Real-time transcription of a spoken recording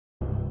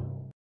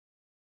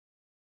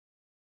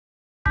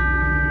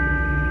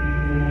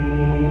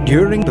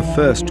During the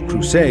First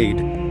Crusade,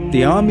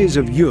 the armies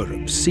of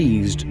Europe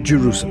seized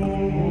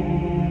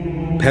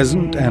Jerusalem.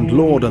 Peasant and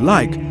lord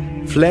alike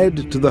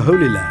fled to the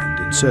Holy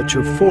Land in search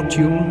of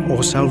fortune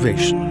or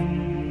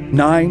salvation.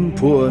 9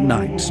 poor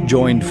knights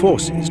joined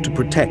forces to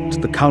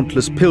protect the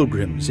countless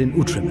pilgrims in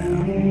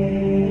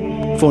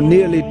Outremer. For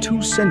nearly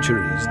 2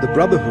 centuries, the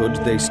brotherhood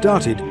they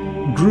started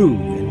grew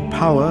in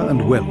power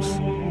and wealth.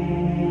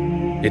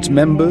 Its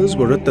members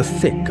were at the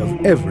thick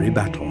of every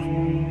battle.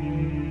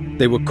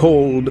 They were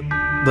called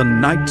the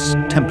Knights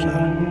Templar.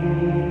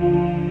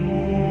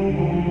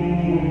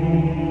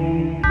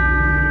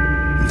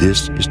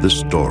 This is the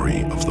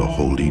story of the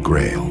Holy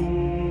Grail,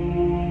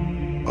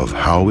 of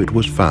how it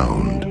was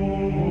found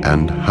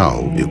and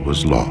how it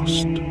was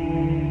lost.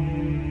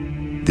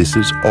 This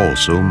is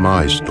also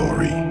my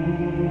story,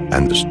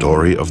 and the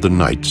story of the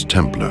Knights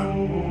Templar,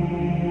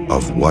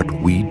 of what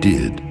we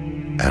did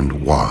and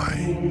why.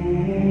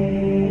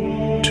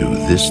 To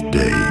this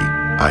day,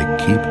 I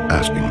keep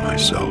asking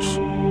myself,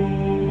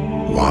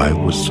 why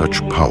was such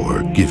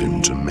power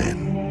given to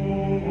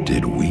men?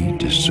 Did we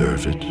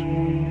deserve it?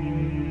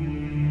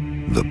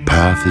 The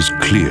path is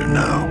clear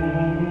now.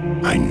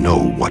 I know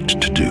what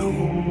to do.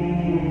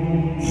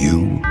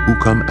 You who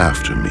come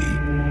after me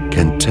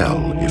can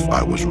tell if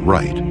I was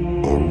right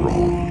or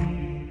wrong.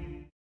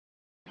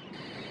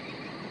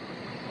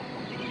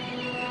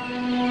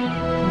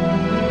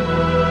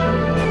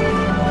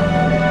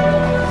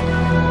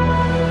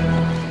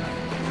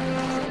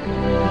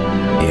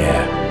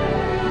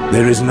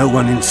 There is no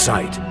one in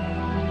sight.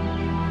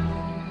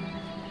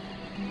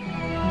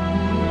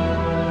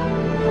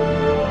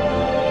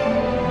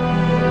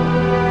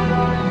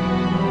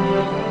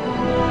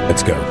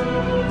 Let's go.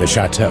 The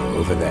chateau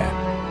over there.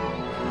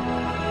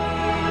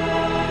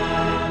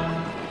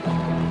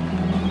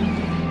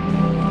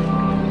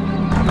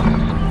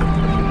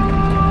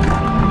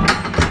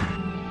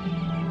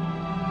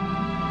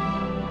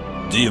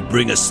 Do you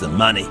bring us the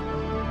money?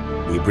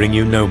 We bring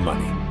you no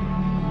money.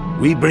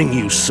 We bring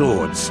you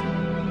swords.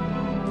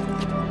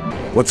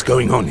 What's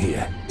going on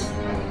here?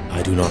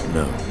 I do not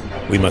know.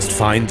 We must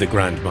find the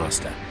Grand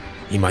Master.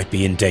 He might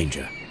be in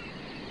danger.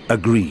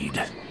 Agreed.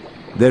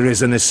 There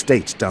is an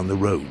estate down the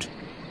road.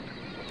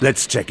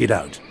 Let's check it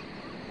out.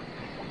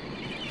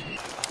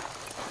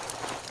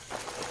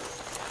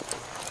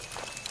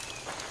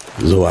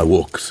 Though I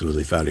walk through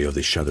the valley of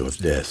the shadow of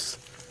death,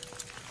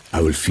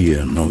 I will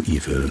fear no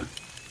evil.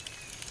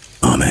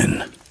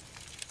 Amen.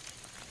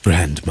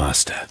 Grand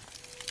Master.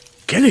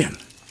 Killian!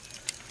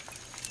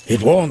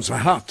 It warms my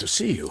heart to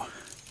see you.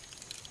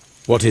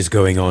 What is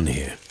going on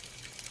here?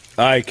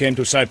 I came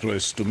to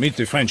Cyprus to meet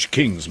the French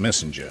king's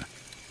messenger.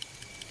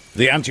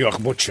 The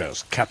Antioch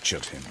butchers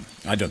captured him.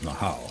 I don't know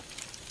how.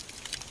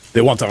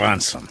 They want a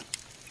ransom.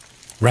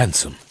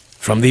 Ransom?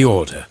 From the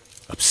Order?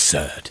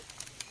 Absurd.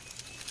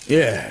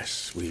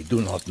 Yes, we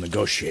do not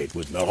negotiate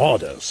with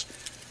marauders.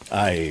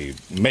 I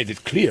made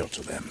it clear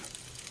to them.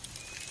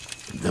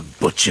 The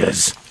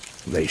butchers.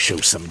 They show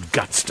some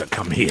guts to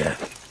come here.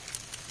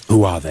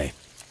 Who are they?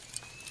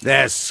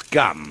 They're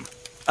scum.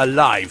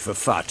 Alive for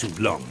far too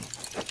long.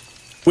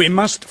 We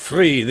must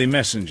free the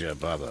messenger,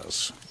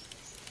 brothers.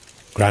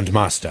 Grand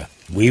Master,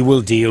 we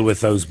will deal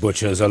with those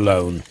butchers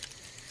alone.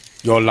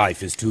 Your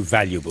life is too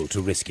valuable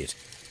to risk it.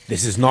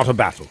 This is not a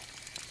battle.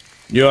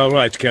 You are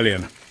right,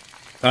 Killian.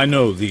 I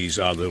know these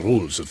are the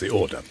rules of the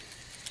Order.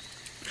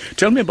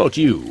 Tell me about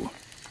you.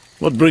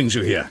 What brings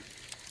you here?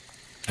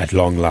 At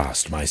long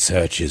last, my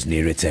search is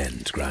near its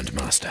end, Grand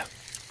Master.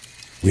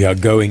 We are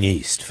going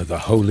east for the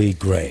Holy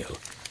Grail,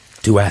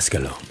 to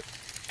Ascalon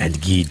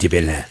and Guy de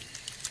Belin.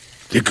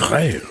 The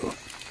Grail?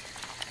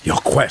 Your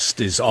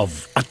quest is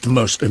of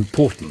utmost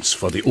importance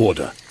for the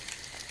Order.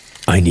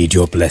 I need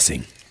your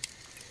blessing.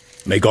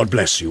 May God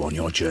bless you on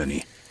your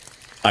journey.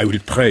 I will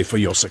pray for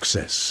your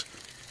success.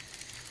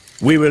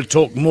 We will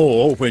talk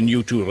more when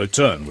you two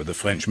return with the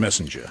French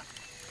messenger.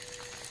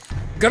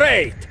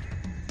 Great!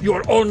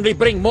 You'll only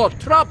bring more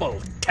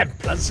trouble,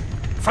 Templars.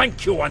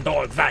 Thank you and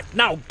all that.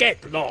 Now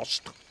get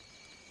lost.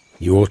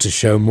 You ought to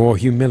show more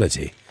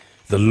humility.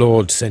 The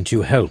Lord sent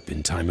you help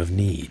in time of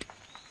need.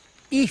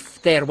 If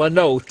there were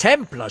no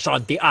Templars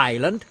on the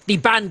island, the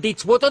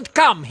bandits wouldn't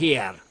come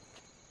here.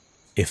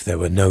 If there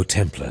were no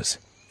Templars,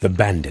 the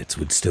bandits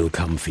would still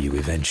come for you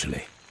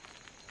eventually.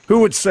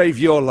 Who would save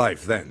your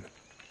life then?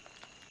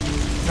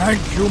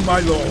 Thank you, my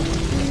lord.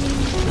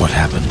 What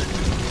happened?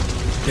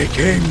 They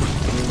came,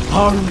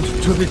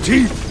 armed to the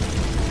teeth.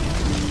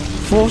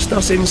 Forced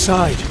us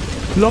inside,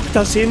 locked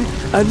us in,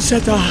 and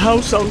set our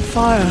house on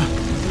fire.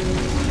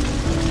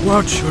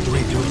 What should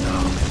we do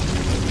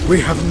now? We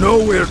have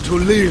nowhere to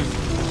live.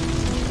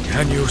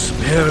 Can you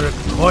spare a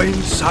coin,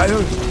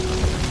 sire?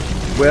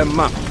 We're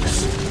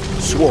monks,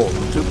 sworn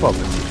to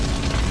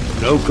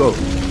poverty. No gold.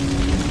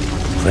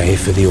 Pray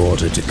for the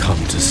Order to come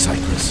to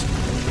Cyprus.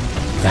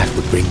 That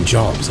would bring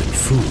jobs and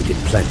food in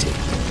plenty.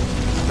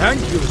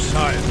 Thank you,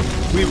 sire.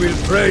 We will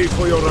pray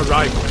for your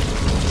arrival.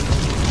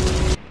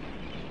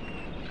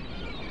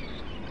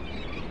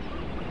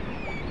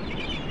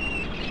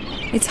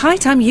 It's high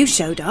time you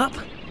showed up.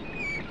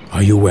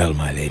 Are you well,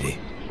 my lady?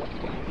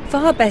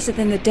 Far better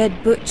than the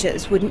dead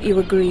butchers, wouldn't you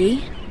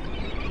agree?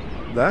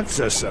 That's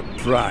a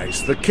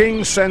surprise. The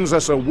king sends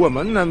us a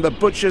woman and the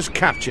butchers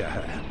capture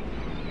her.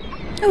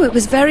 Oh, it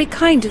was very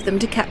kind of them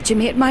to capture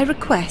me at my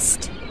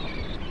request.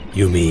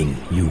 You mean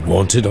you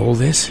wanted all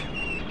this?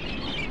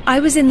 I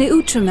was in the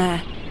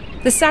Outremer.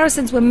 The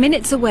Saracens were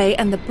minutes away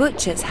and the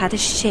butchers had a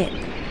ship.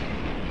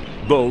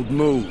 Bold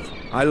move.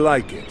 I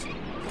like it.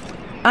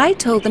 I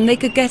told them they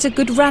could get a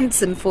good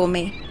ransom for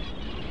me.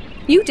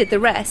 You did the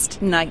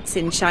rest, knights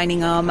in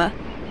shining armor.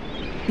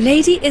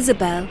 Lady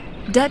Isabel,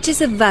 Duchess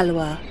of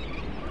Valois.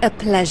 A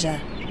pleasure.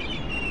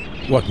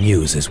 What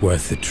news is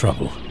worth the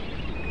trouble?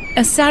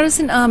 A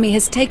Saracen army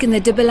has taken the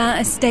de Belin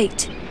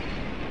estate.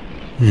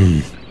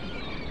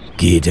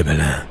 Guy de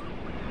Belin.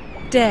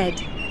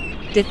 Dead.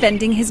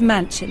 Defending his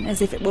mansion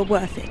as if it were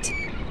worth it.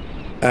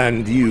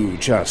 And you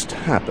just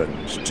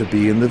happened to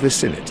be in the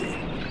vicinity.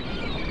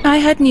 I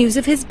had news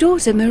of his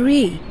daughter,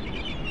 Marie.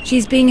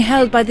 She's being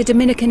held by the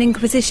Dominican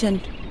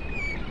Inquisition.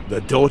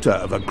 The daughter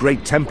of a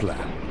great Templar.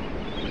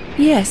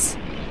 Yes.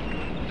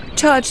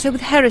 Charged her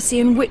with heresy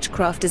and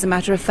witchcraft, as a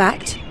matter of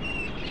fact.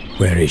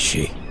 Where is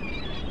she?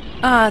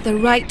 Ah, the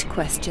right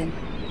question.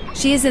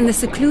 She is in the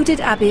secluded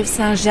Abbey of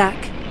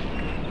Saint-Jacques.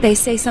 They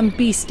say some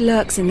beast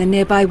lurks in the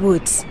nearby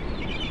woods.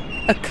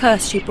 A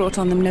curse she brought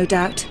on them, no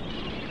doubt.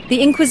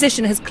 The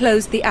Inquisition has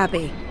closed the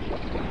Abbey.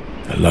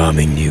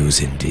 Alarming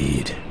news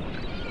indeed.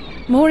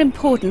 More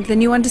important than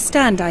you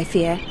understand, I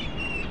fear.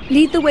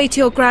 Lead the way to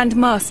your Grand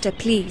Master,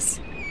 please.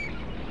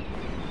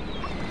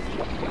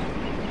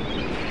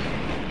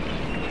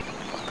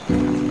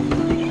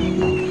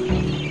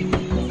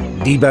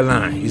 De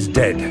Belin is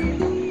dead.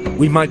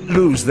 We might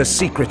lose the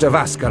secret of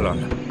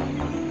Ascalon.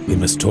 We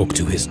must talk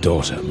to his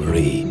daughter,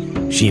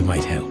 Marie. She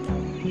might help.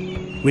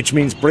 Which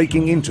means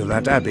breaking into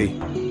that abbey.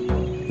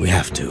 We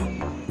have to.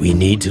 We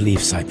need to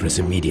leave Cyprus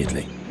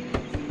immediately.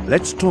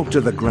 Let's talk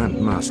to the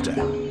Grand Master.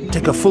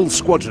 Take a full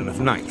squadron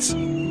of knights.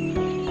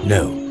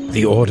 No,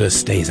 the Order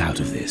stays out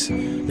of this.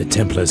 The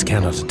Templars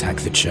cannot attack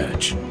the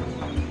church.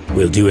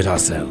 We'll do it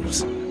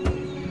ourselves.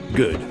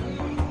 Good.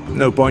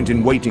 No point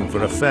in waiting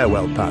for a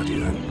farewell party,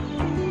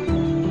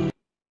 then.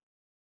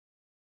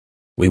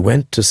 We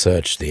went to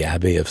search the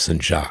Abbey of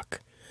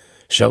Saint-Jacques,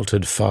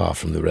 sheltered far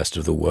from the rest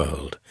of the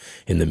world,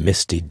 in the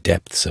misty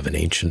depths of an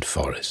ancient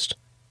forest.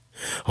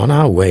 On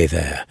our way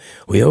there,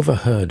 we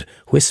overheard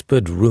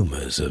whispered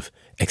rumors of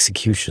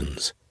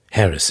executions,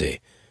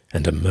 heresy,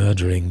 and a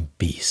murdering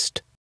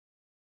beast.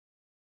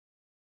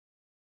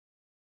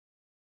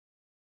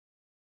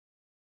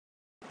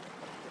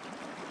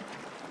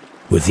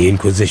 With the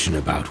Inquisition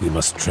about, we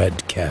must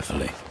tread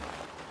carefully.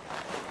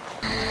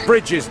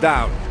 Bridges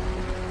down.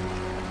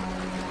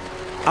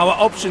 Our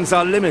options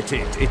are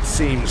limited, it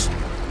seems.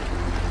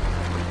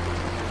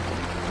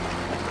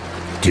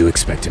 Do you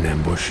expect an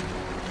ambush?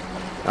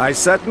 I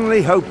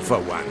certainly hope for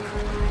one.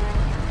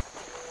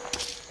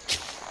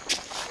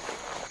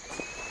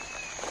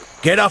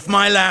 Get off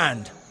my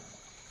land!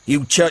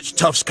 You church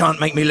toughs can't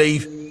make me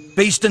leave.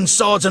 Beast and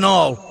swords and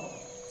all.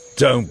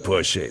 Don't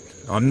push it.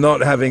 I'm not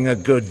having a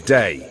good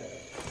day.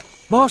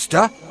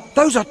 Master,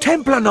 those are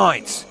Templar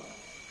knights.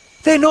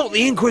 They're not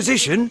the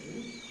Inquisition.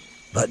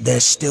 But they're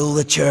still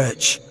the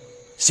church.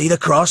 See the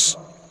cross?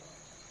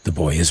 The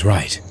boy is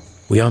right.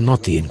 We are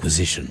not the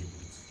Inquisition.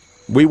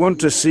 We want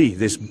to see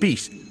this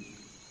beast.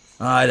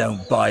 I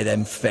don't buy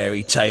them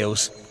fairy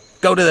tales.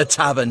 Go to the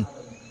tavern.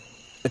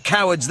 The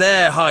cowards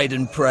there hide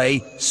and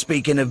pray,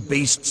 speaking of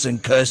beasts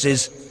and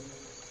curses.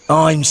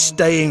 I'm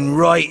staying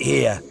right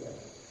here.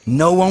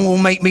 No one will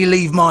make me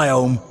leave my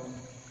home.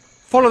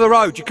 Follow the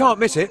road, you can't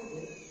miss it.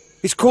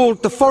 It's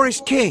called the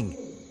Forest King.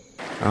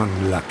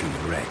 Unlucky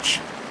wretch.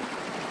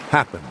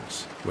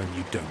 Happens when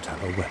you don't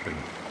have a weapon.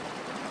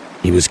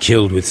 He was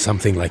killed with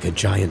something like a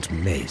giant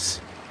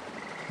mace.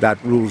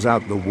 That rules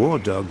out the war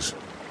dogs.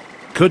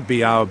 Could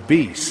be our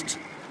beast.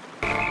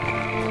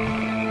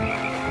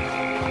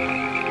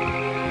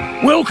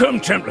 Welcome,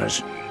 Templars.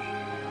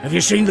 Have you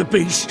seen the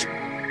beast?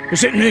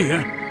 Is it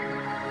near?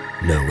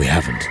 No, we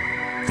haven't.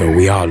 Though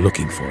we are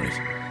looking for it.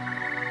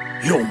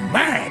 You're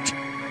mad.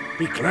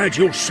 Be glad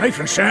you're safe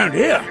and sound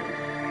here.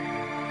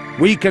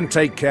 We can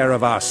take care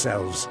of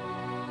ourselves.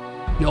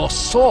 Your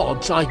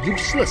swords are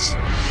useless.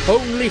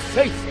 Only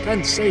faith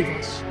can save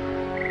us.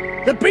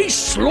 The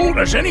beast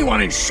slaughters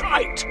anyone in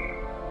sight.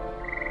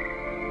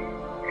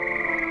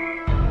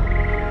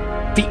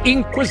 The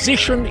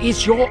Inquisition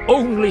is your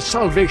only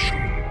salvation.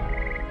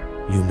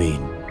 You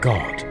mean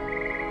God?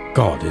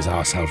 God is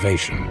our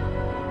salvation.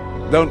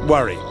 Don't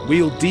worry,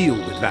 we'll deal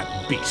with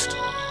that beast.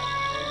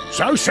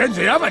 So said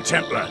the other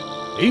Templar.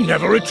 He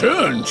never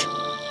returned.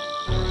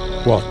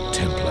 What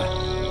Templar?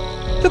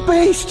 The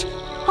beast!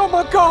 Oh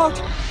my god!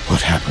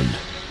 What happened?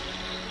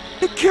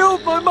 It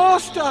killed my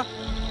master!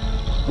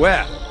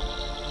 Where?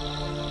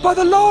 By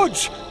the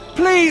lodge!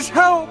 Please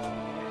help!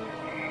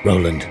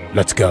 Roland,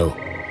 let's go.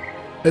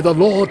 May the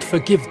Lord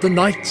forgive the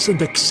knights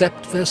and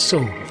accept their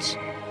souls.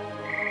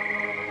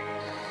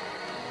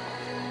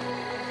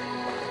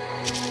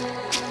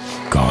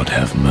 God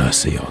have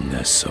mercy on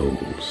their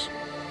souls.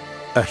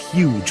 A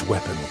huge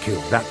weapon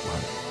killed that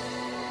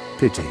one.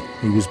 Pity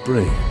he was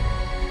brave.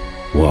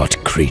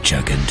 What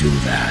creature can do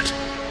that?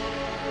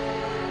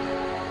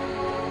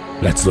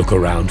 Let's look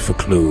around for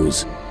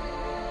clues.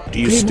 Do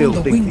you still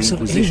think the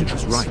Inquisition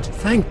is right?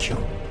 Thank you.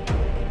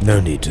 No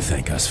need to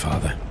thank us,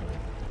 Father.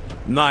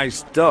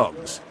 Nice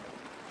dogs.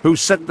 Who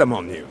set them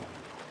on you?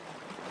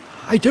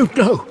 I don't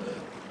know.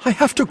 I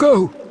have to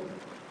go.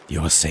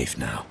 You're safe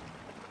now.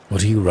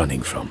 What are you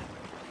running from?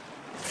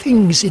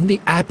 Things in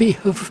the Abbey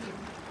have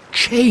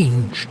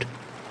changed.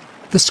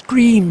 The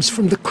screams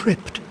from the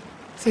crypt,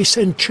 they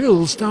send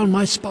chills down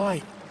my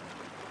spine.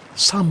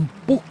 Some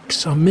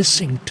books are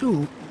missing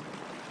too.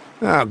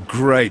 Ah,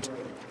 great.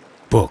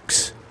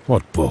 Books?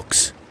 What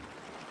books?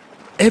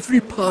 Every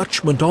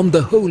parchment on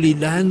the Holy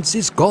Lands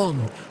is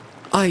gone.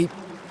 I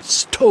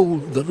stole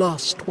the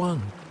last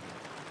one.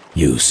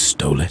 You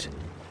stole it?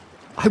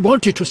 I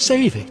wanted to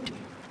save it.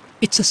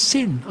 It's a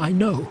sin, I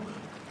know.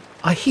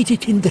 I hid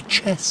it in the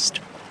chest.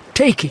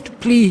 Take it,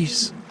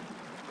 please.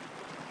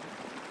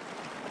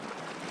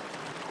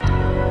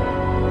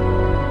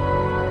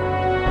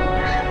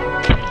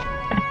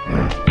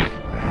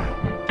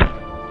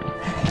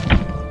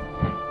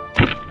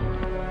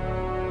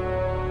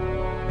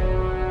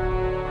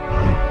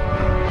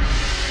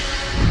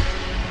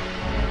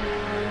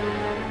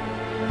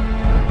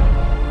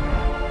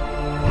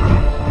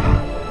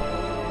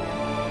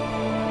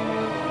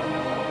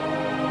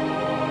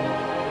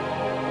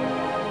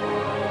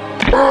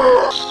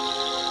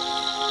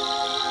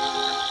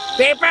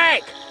 They're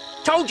back!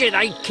 Told you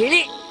they'd kill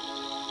it!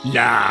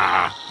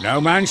 Nah,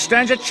 no man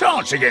stands a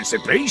chance against the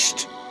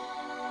beast.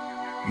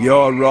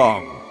 You're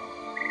wrong.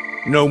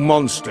 No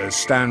monster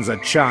stands a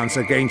chance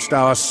against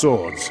our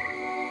swords.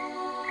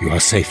 You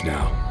are safe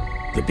now.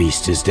 The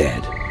beast is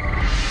dead.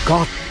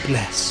 God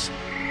bless.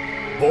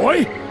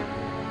 Boy,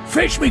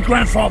 fetch me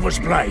grandfather's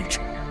blade.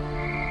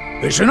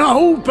 It's an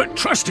old but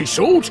trusty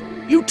sword.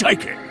 You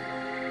take it.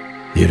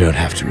 You don't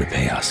have to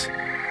repay us.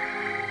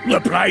 The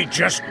blade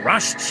just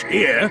rusts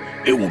here.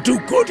 It will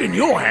do good in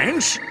your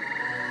hands.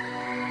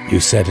 You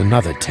said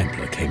another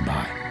Templar came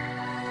by.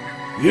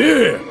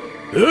 Yeah,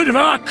 heard of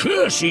our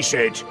curse, he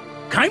said.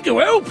 Came to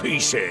help, he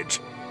said.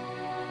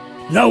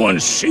 No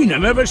one's seen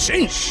him ever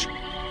since.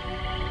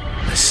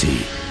 I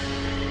see.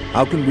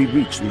 How can we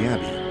reach the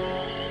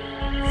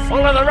Abbey?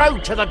 Follow the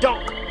road to the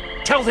dock.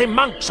 Tell them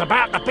monks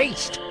about the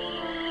beast.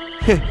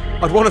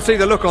 I'd want to see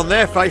the look on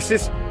their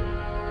faces.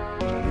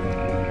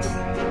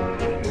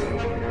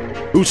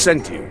 Who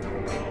sent you?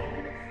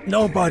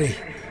 Nobody.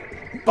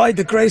 By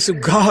the grace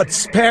of God,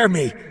 spare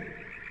me.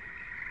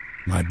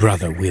 My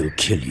brother will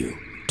kill you.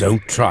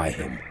 Don't try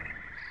him.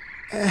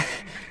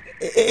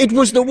 It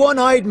was the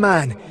one-eyed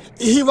man.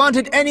 He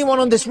wanted anyone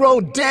on this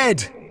road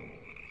dead.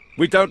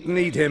 We don't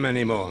need him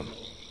anymore.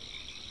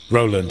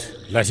 Roland,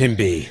 let him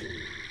be.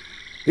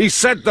 He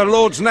said the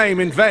Lord's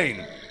name in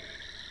vain.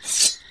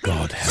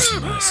 God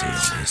have mercy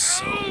on his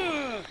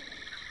soul.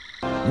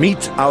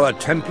 Meet our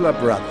Templar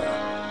brother.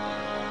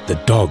 The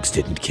dogs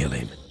didn't kill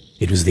him.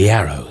 It was the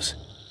arrows.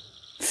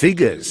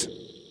 Figures.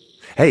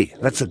 Hey,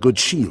 that's a good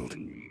shield.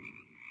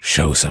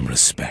 Show some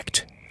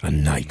respect. A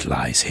knight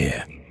lies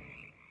here.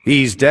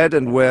 He's dead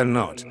and we're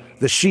not.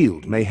 The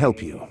shield may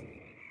help you.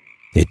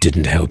 It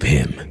didn't help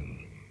him.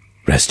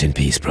 Rest in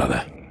peace,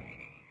 brother.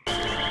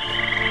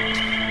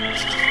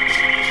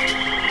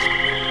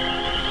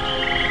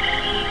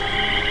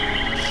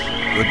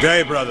 Good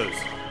day, brothers.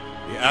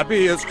 The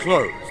Abbey is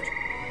closed.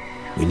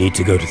 We need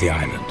to go to the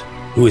island.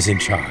 Who is in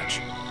charge?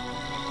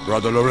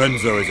 Brother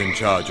Lorenzo is in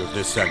charge of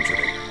this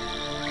sanctuary.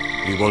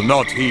 He will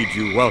not heed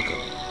you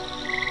welcome.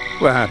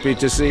 We're happy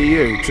to see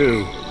you,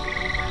 too.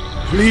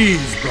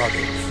 Please,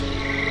 brothers.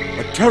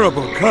 A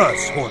terrible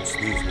curse haunts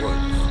these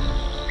woods.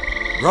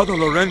 Brother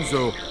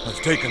Lorenzo has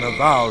taken a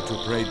vow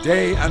to pray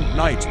day and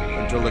night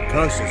until the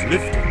curse is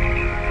lifted.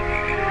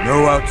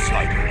 No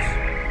outsiders.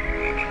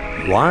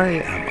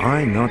 Why am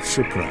I not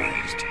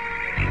surprised?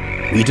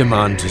 We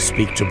demand to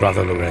speak to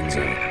Brother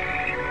Lorenzo.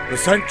 The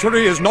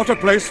sanctuary is not a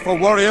place for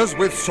warriors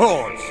with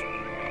swords.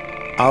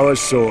 Our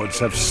swords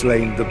have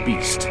slain the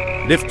beast,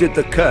 lifted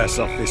the curse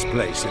off this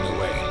place in a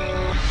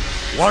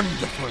way.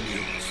 Wonderful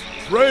news.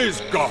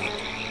 Praise God.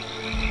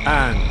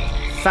 And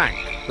thank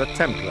the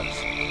Templars.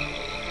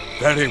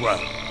 Very well.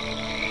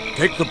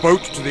 Take the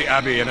boat to the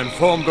Abbey and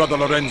inform Brother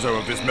Lorenzo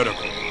of this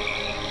miracle.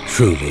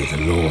 Truly the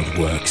Lord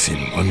works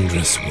in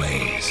wondrous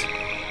ways.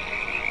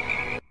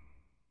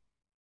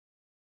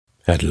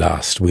 At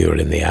last we were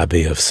in the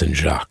Abbey of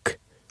Saint-Jacques,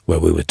 where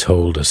we were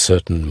told a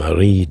certain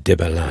Marie de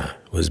Belin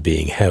was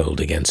being held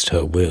against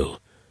her will.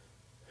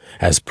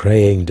 As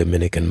praying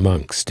Dominican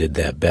monks did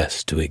their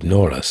best to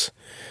ignore us,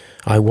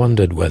 I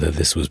wondered whether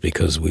this was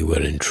because we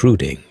were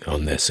intruding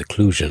on their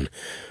seclusion,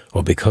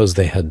 or because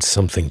they had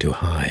something to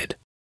hide.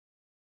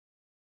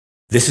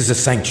 This is a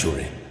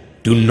sanctuary.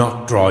 Do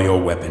not draw your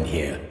weapon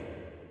here.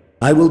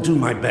 I will do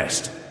my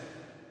best.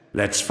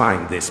 Let's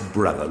find this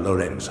Brother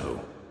Lorenzo.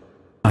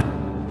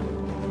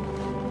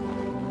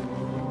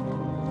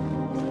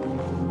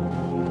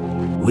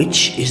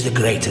 Which is the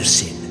greater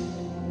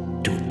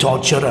sin? To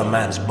torture a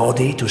man's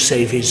body to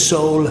save his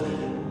soul,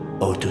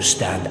 or to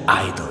stand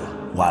idle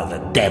while the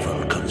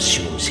devil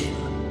consumes him?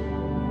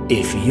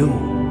 If you,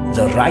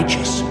 the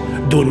righteous,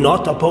 do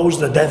not oppose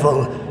the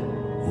devil,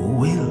 who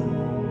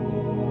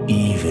will?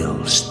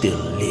 Evil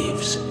still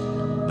lives,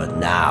 but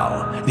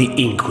now the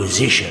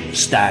Inquisition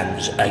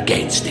stands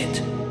against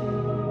it.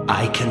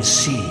 I can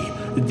see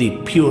the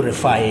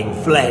purifying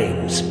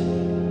flames.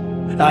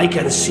 I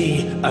can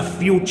see a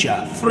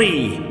future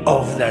free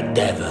of the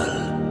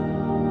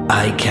devil.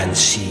 I can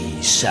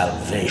see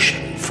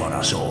salvation for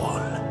us all.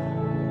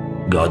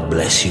 God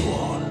bless you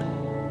all.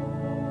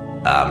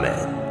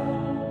 Amen.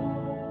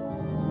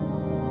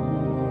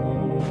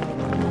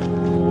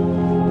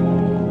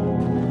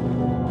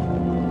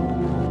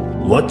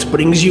 What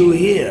brings you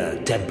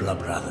here, Templar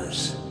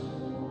brothers?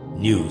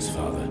 News,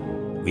 Father.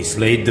 We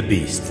slayed the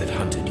beast that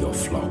hunted your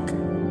flock.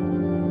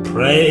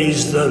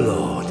 Praise the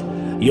Lord.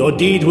 Your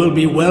deed will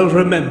be well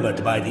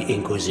remembered by the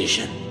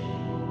Inquisition.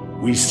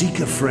 We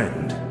seek a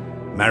friend,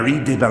 Marie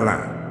de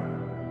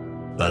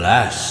Belin.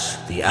 Alas,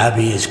 the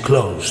Abbey is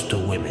closed to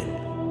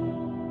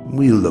women.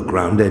 We'll look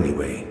round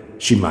anyway.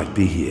 She might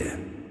be here.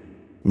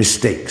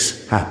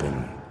 Mistakes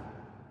happen.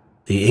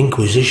 The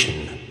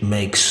Inquisition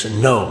makes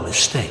no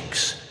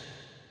mistakes.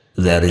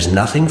 There is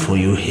nothing for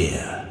you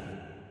here.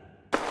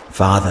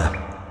 Father,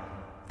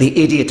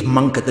 the idiot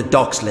monk at the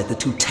docks led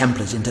the two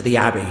Templars into the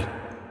Abbey.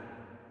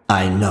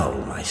 I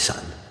know, my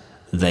son.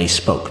 They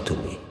spoke to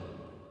me.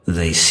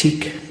 They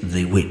seek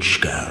the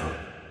witch girl.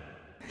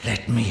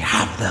 Let me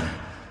have them.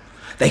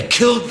 They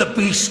killed the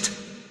beast.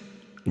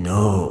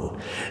 No,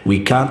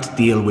 we can't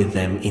deal with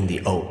them in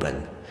the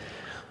open.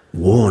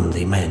 Warn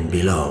the men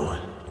below,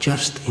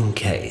 just in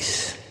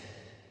case.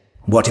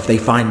 What if they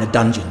find the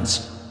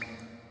dungeons?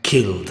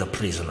 Kill the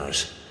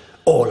prisoners,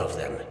 all of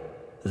them.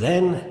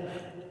 Then,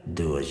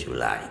 do as you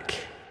like.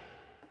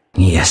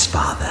 Yes,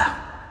 Father,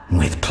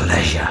 with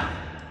pleasure.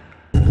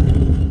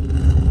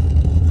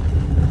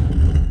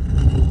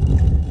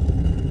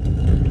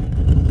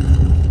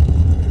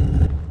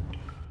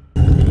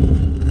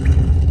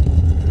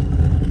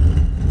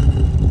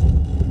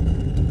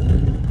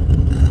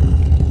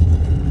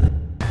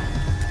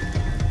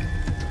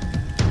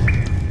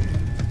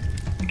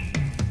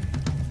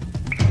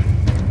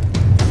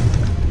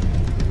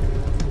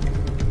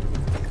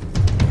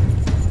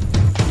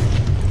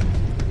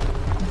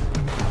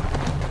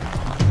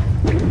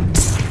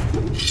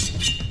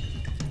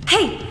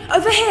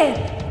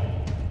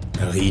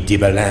 Marie de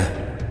Belin.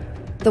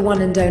 The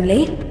one and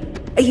only.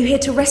 Are you here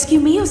to rescue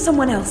me or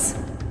someone else?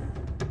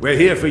 We're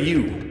here for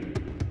you.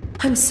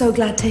 I'm so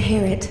glad to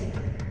hear it.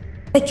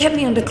 They kept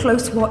me under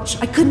close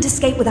watch. I couldn't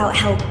escape without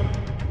help.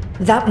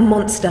 That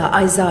monster,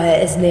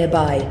 Isaiah, is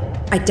nearby.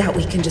 I doubt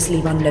we can just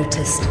leave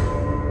unnoticed.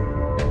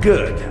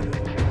 Good.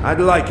 I'd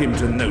like him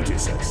to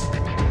notice us.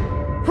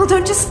 Well,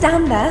 don't just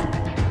stand there.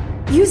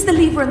 Use the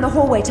lever in the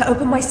hallway to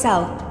open my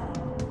cell.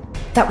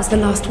 That was the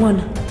last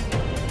one.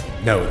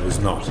 No, it was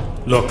not.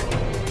 Look.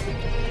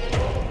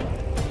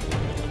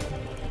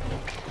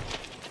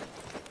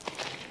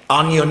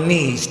 On your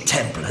knees,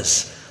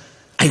 Templars.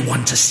 I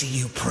want to see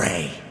you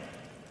pray.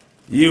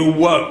 You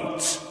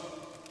won't.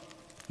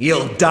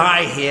 You'll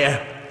die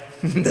here.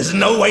 There's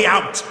no way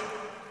out.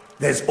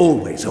 There's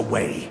always a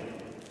way.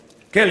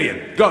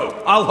 Killian,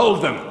 go. I'll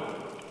hold them.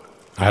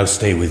 I'll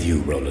stay with you,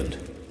 Roland.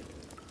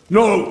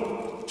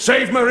 No!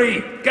 Save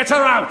Marie! Get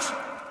her out!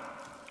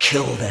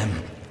 Kill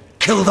them.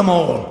 Kill them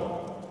all.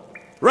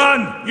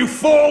 Run, you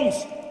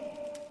fools!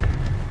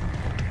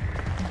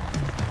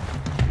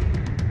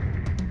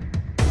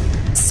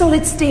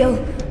 Solid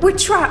steel. We're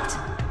trapped.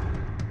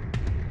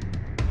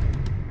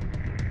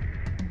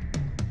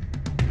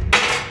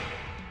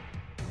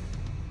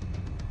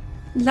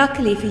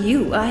 Luckily for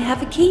you, I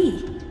have a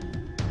key.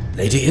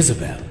 Lady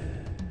Isabel.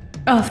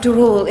 After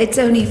all, it's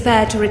only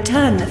fair to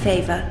return the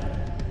favor.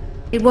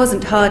 It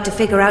wasn't hard to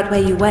figure out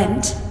where you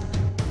went.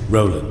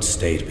 Roland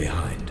stayed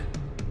behind.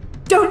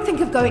 Don't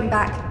think of going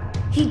back.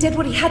 He did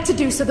what he had to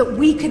do so that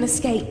we can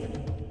escape.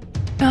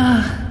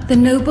 Ah, the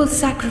noble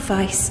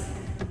sacrifice.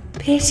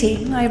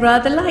 Pity, I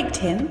rather liked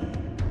him.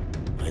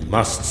 I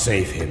must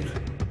save him.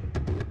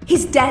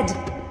 He's dead.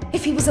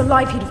 If he was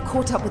alive, he'd have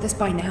caught up with us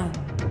by now.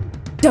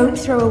 Don't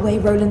throw away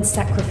Roland's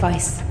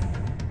sacrifice.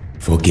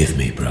 Forgive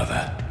me,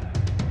 brother.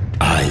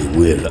 I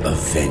will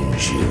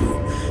avenge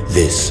you.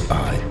 This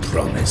I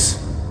promise.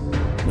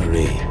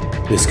 Marie,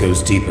 this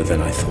goes deeper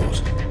than I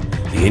thought.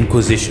 The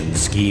Inquisition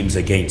schemes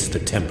against the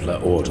Templar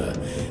Order.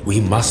 We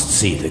must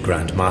see the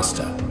Grand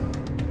Master.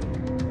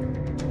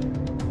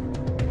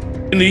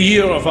 In the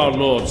year of our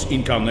Lord's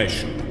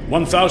incarnation,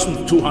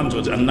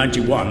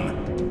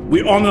 1291,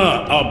 we honor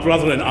our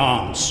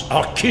brother-in-arms,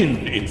 our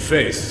kin in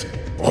faith,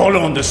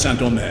 Roland de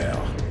Saint-Omer.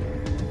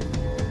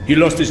 He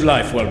lost his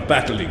life while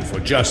battling for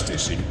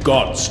justice in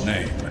God's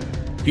name.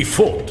 He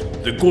fought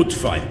the good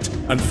fight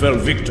and fell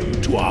victim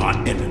to our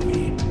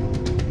enemy.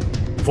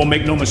 For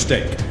make no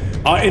mistake,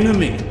 our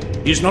enemy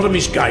is not a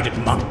misguided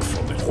monk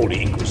from the Holy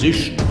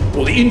Inquisition.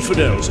 or the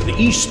infidels in the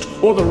east,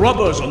 or the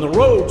robbers on the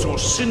roads, or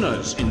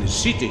sinners in the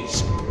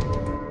cities.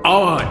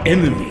 Our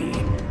enemy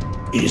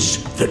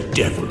is the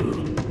devil.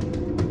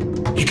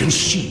 He can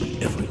see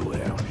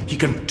everywhere. He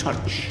can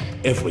touch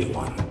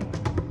everyone.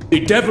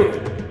 The devil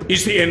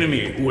is the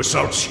enemy who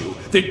assaults you.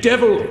 The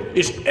devil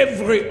is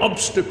every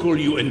obstacle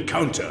you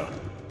encounter.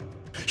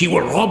 He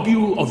will rob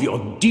you of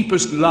your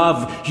deepest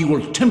love. He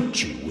will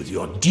tempt you with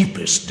your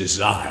deepest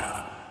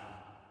desire.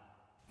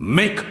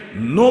 Make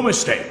no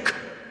mistake,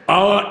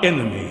 our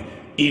enemy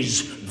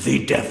is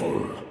the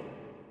devil.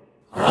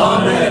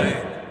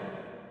 Amen.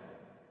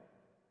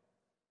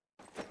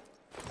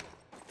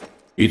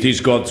 It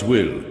is God's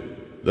will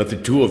that the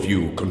two of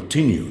you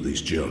continue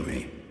this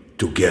journey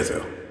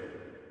together.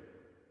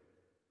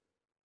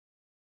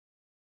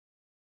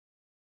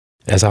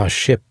 As our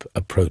ship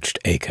approached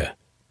Acre,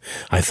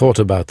 I thought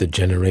about the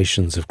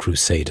generations of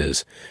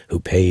crusaders who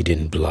paid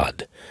in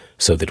blood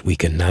so that we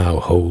can now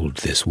hold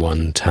this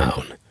one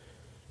town.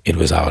 It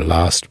was our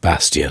last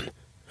bastion,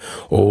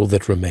 all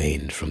that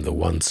remained from the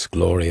once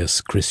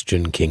glorious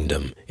Christian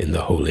kingdom in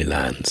the Holy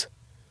Lands.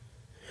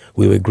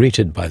 We were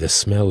greeted by the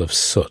smell of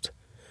soot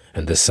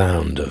and the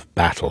sound of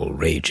battle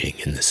raging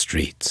in the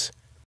streets.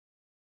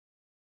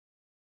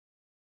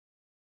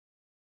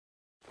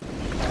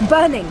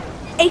 Burning!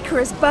 Acre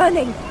is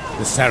burning!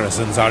 The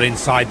Saracens are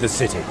inside the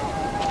city.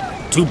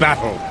 To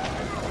battle!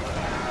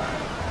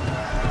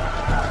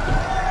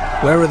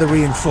 Where are the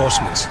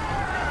reinforcements?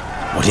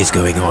 What is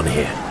going on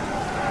here?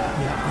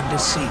 We are under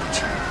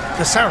siege.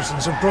 The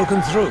Saracens have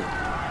broken through.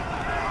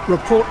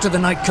 Report to the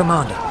Knight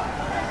Commander.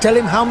 Tell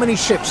him how many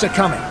ships are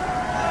coming.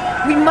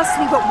 We must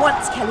leave at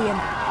once, Kellyan.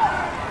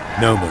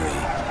 No,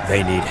 Marie.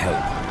 They need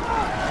help.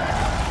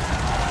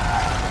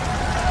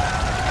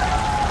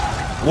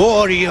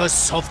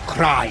 Warriors of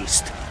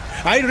Christ,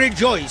 I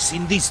rejoice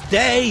in this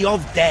day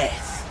of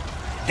death.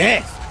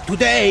 Death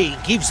today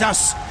gives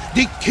us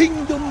the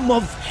kingdom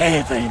of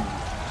heaven.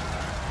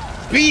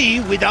 Be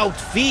without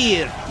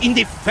fear in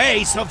the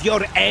face of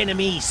your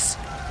enemies.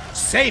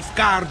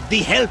 Safeguard the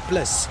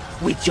helpless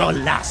with your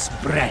last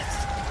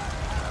breath.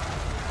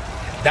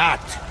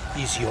 That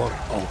is your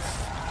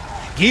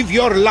oath. Give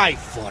your life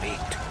for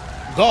it.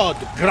 God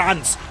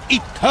grants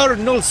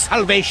eternal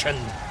salvation.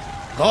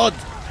 God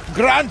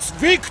grants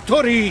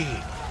victory!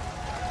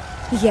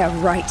 Yeah,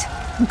 right.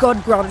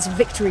 God grants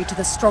victory to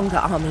the stronger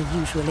army,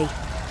 usually.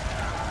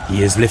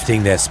 He is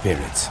lifting their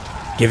spirits,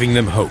 giving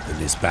them hope in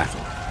this battle.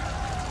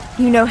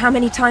 You know how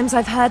many times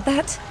I've heard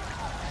that?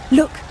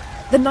 Look,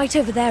 the knight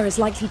over there is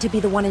likely to be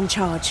the one in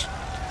charge.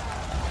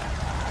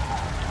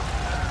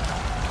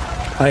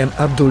 I am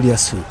Abdul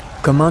Yasu,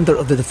 commander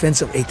of the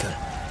defense of Acre.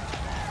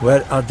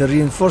 Where are the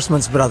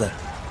reinforcements, brother?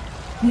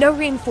 No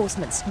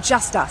reinforcements,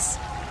 just us.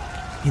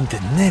 In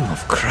the name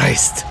of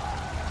Christ.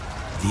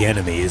 The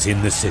enemy is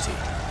in the city,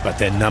 but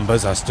their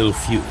numbers are still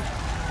few.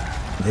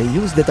 They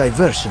used the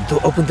diversion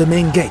to open the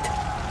main gate.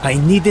 I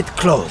need it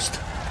closed.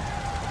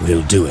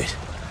 We'll do it.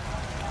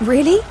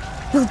 Really?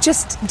 We'll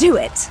just do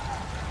it?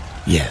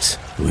 Yes,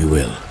 we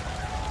will.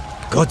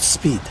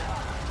 Godspeed.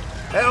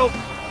 Help!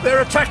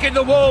 They're attacking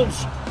the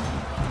walls!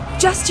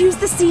 Just use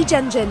the siege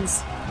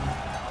engines.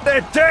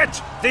 They're dead!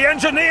 The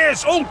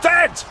engineers, all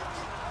dead!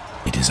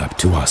 It is up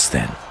to us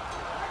then.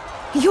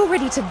 You're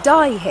ready to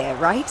die here,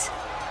 right?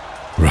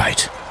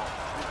 Right.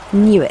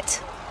 Knew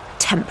it.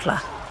 Templar.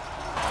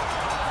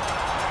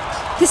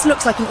 This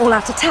looks like an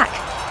all-out attack.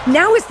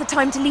 Now is the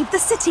time to leave the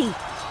city.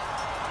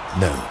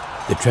 No,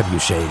 the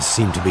trebuchets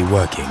seem to be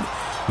working.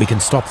 We can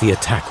stop the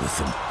attack with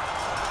them.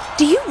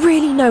 Do you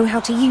really know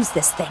how to use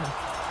this thing?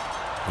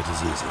 It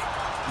is easy.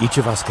 Each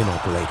of us can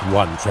operate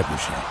one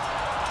trebuchet.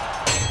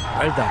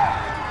 Well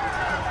done.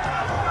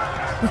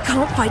 We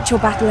can't fight your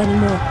battle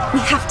anymore. We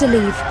have to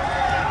leave.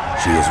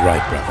 She is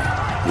right, brother.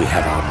 We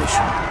have our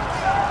mission.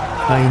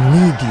 I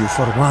need you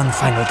for one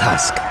final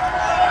task.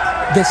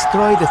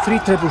 Destroy the 3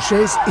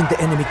 trebuchets in the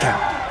enemy camp.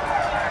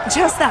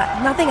 Just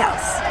that, nothing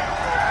else.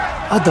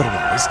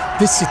 Otherwise,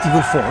 this city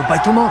will fall by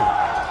tomorrow.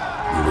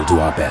 We will do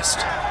our best.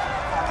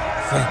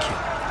 Thank you.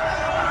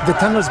 The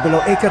tunnels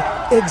below Acre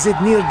exit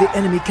near the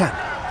enemy camp.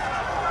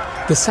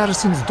 The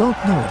Saracens don't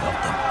know about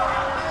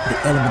them.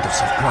 The element of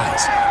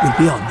surprise will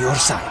be on your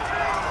side.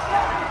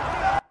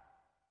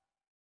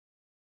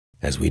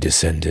 As we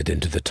descended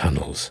into the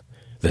tunnels,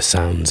 the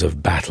sounds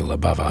of battle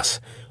above us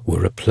were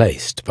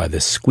replaced by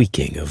the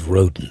squeaking of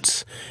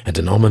rodents and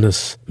an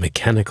ominous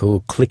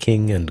mechanical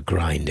clicking and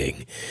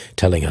grinding,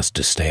 telling us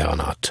to stay on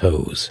our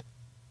toes.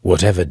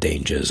 Whatever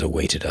dangers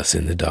awaited us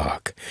in the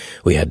dark,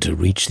 we had to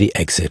reach the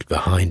exit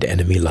behind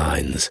enemy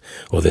lines,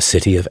 or the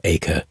city of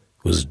Acre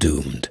was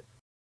doomed.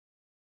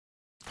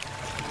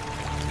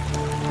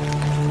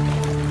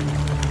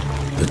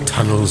 The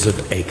tunnels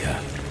of Acre.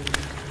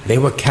 They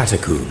were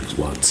catacombs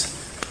once.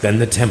 Then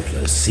the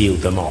Templars sealed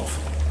them off.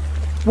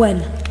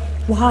 When?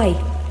 Why?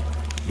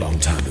 Long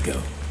time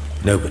ago.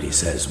 Nobody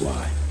says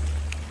why.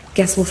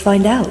 Guess we'll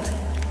find out.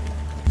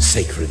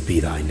 Sacred be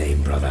thy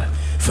name, brother,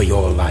 for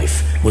your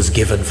life was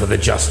given for the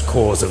just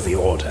cause of the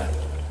Order.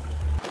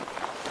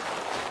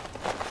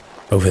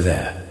 Over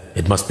there,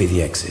 It must be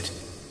the exit.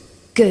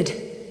 Good.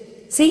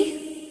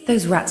 See?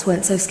 Those rats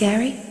weren't so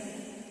scary.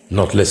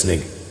 Not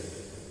listening.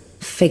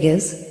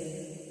 Figures.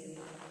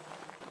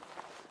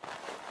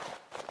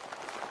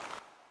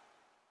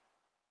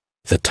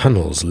 The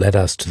tunnels led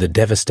us to the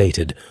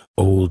devastated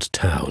old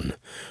town,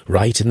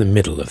 right in the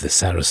middle of the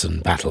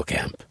Saracen battle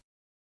camp.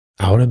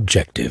 Our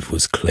objective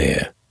was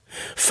clear.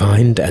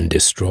 Find and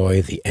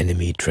destroy the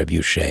enemy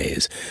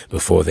trebuchets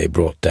before they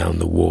brought down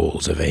the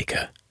walls of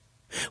Acre.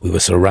 We were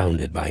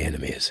surrounded by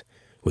enemies.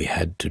 We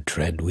had to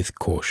tread with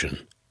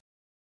caution.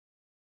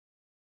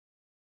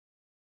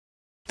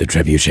 The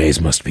trebuchets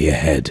must be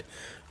ahead,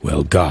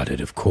 well guarded,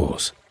 of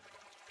course.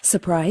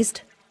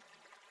 Surprised?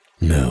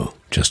 No,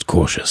 just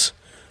cautious.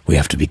 We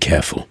have to be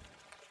careful.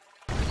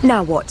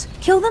 Now what?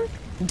 Kill them?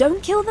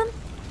 Don't kill them?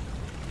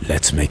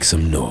 Let's make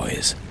some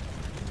noise.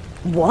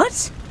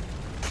 What?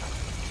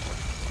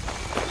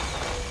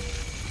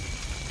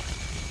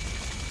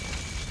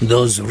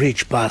 Those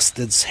rich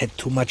bastards had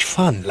too much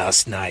fun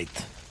last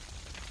night.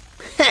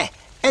 Heh,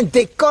 and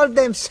they call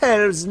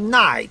themselves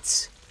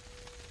knights.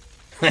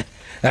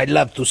 I'd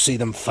love to see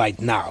them fight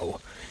now,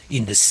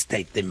 in the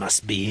state they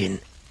must be in.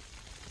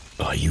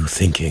 Are you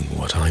thinking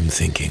what I'm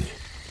thinking?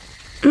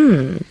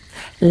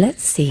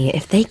 Let's see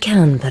if they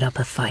can put up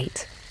a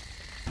fight.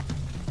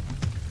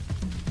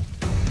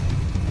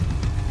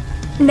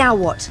 Now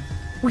what?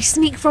 We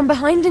sneak from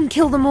behind and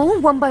kill them all,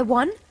 one by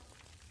one?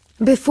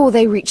 Before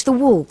they reach the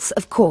walls,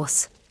 of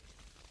course.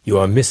 You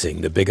are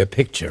missing the bigger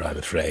picture, I'm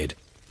afraid.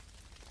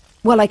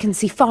 Well, I can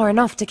see far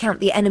enough to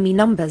count the enemy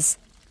numbers.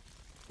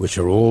 Which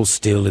are all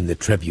still in the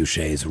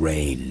trebuchet's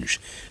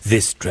range.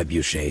 This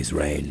trebuchet's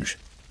range.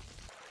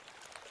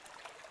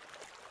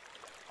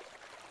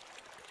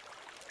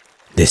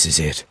 This is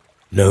it.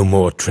 No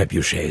more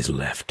trebuchets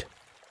left.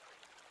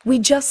 We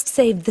just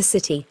saved the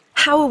city.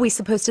 How are we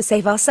supposed to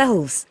save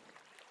ourselves?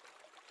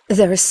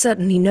 There is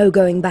certainly no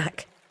going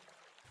back.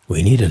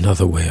 We need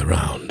another way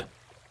around.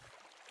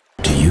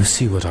 Do you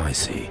see what I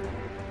see?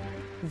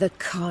 The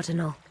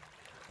Cardinal.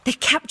 They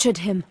captured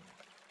him.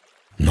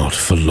 Not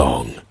for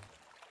long.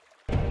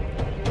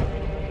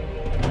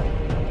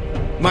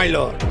 My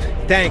lord,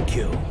 thank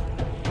you.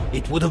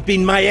 It would have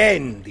been my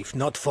end if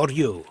not for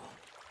you.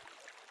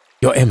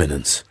 Your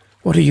Eminence,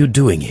 what are you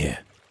doing here?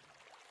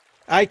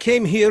 I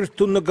came here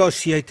to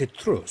negotiate a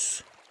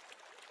truce.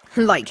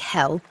 Like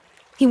hell.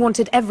 He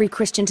wanted every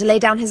Christian to lay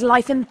down his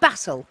life in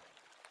battle.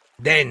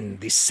 Then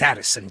the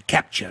Saracen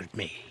captured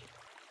me.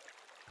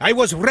 I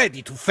was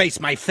ready to face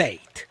my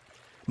fate.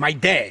 My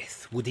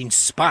death would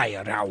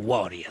inspire our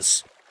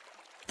warriors.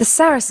 The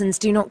Saracens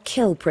do not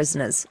kill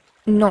prisoners.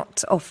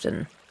 Not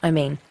often, I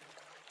mean.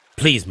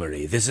 Please,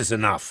 Marie, this is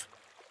enough.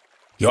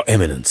 Your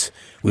Eminence,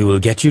 we will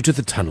get you to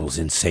the tunnels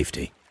in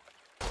safety.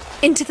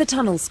 Into the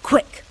tunnels,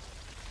 quick!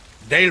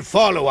 They'll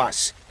follow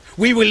us.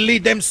 We will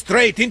lead them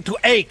straight into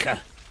Acre.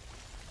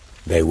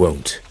 They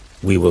won't.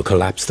 We will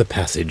collapse the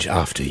passage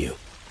after you.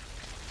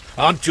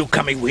 Aren't you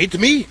coming with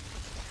me?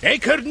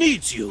 Acre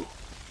needs you.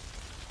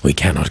 We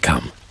cannot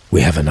come.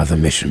 We have another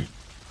mission.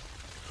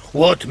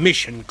 What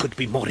mission could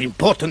be more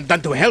important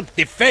than to help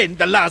defend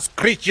the last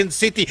Christian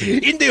city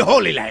in the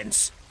Holy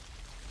Lands?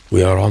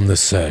 We are on the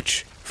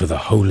search for the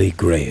Holy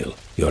Grail,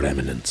 Your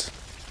Eminence.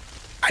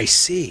 I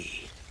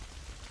see.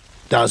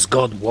 Does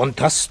God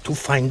want us to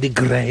find the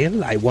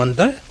Grail, I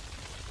wonder?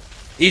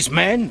 Is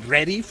man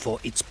ready for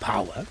its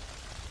power?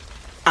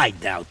 I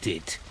doubt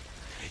it.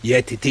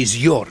 Yet it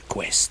is your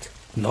quest,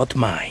 not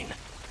mine.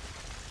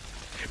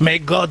 May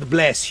God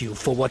bless you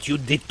for what you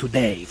did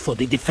today for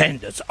the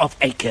defenders of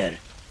Acre.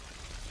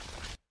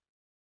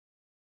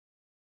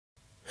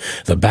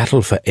 The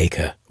battle for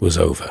Acre was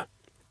over,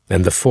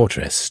 and the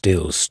fortress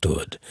still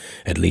stood,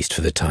 at least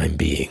for the time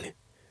being.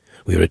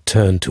 We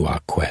returned to our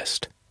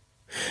quest.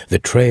 The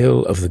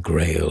trail of the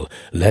Grail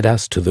led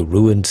us to the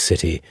ruined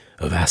city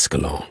of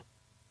Ascalon.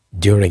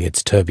 During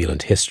its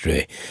turbulent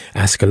history,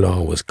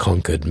 Ascalon was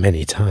conquered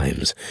many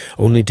times,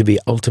 only to be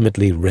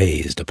ultimately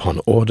razed upon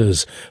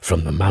orders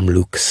from the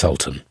Mamluk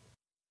Sultan.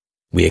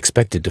 We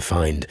expected to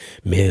find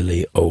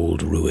merely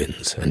old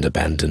ruins and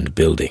abandoned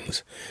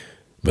buildings,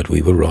 but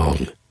we were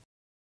wrong.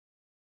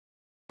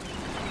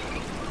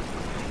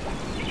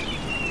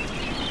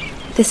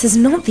 This is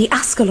not the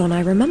Ascalon I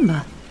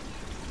remember.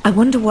 I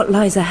wonder what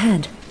lies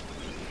ahead.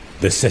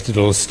 The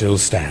citadel still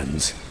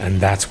stands,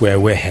 and that's where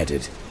we're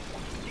headed.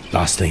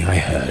 Last thing I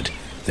heard,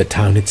 the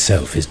town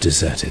itself is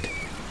deserted.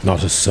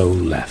 Not a soul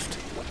left.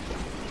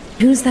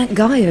 Who's that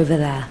guy over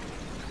there?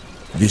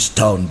 This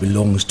town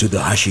belongs to the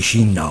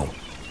Hashishin now.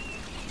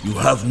 You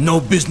have no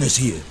business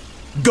here.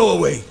 Go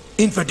away,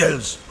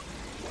 infidels!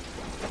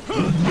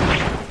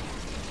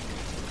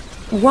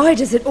 Why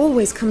does it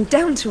always come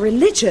down to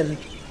religion?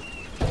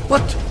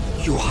 But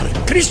you are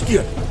a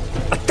Christian,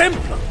 a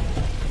Templar.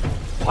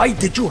 Why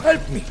did you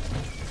help me?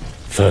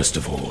 First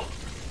of all,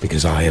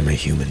 because I am a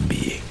human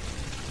being.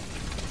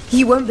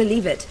 You won't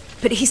believe it,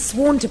 but he's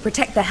sworn to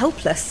protect the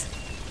helpless.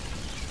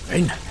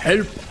 Then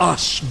help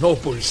us,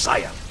 noble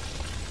sire.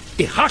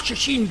 The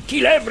Hashishin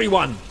kill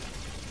everyone.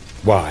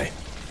 Why?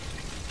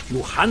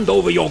 You hand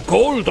over your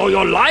gold or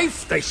your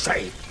life, they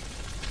say.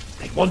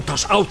 They want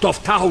us out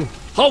of town,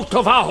 out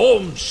of our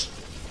homes.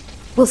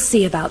 We'll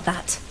see about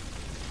that.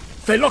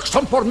 They lock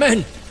some poor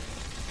men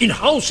in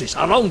houses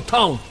around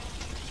town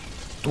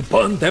to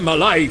burn them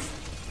alive.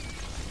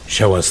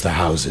 Show us the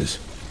houses.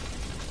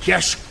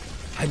 Yes,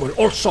 I will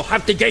also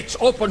have the gates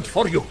opened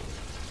for you.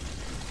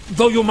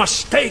 Though you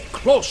must stay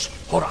close,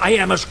 or I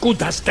am as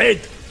good as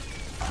dead.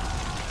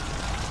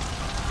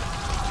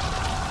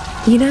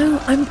 You know,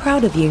 I'm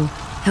proud of you,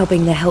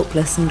 helping the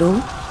helpless and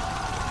all.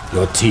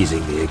 You're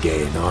teasing me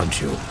again,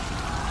 aren't you?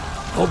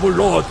 Noble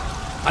Lord,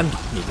 and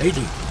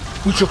milady,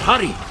 we should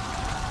hurry.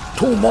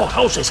 2 more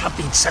houses have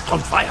been set on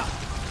fire.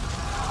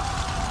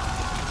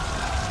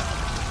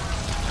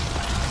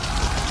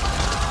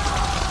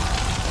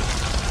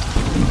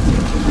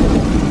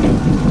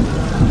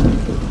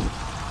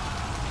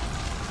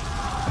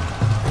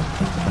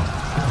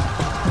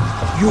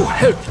 You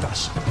helped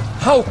us.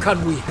 How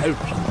can we help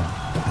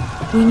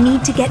you? We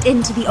need to get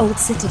into the old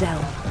citadel.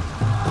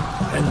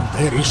 Then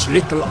there is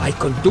little I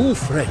can do,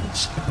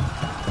 friends.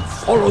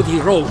 Follow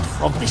the road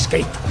from this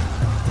gate.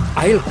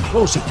 I'll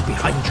close it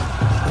behind you.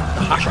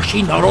 The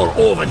Hashashin are all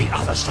over the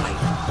other side.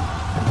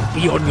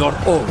 Be on your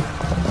own.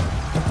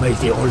 May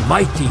the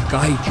Almighty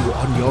guide you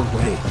on your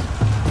way.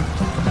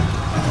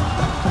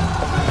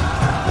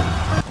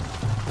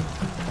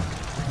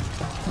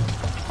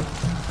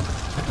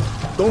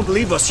 Don't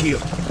leave us here.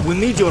 We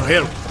need your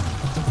help.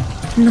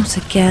 Not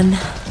again.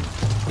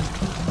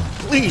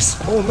 Please,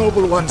 oh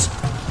noble ones.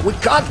 We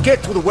can't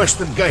get to the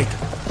western gate.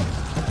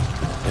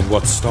 And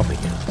what's stopping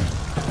you?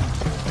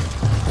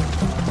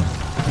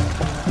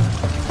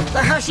 The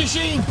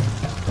Hashishin!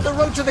 The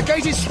road to the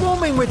gate is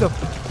swarming with them!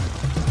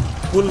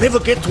 We'll never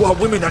get to our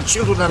women and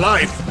children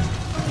alive.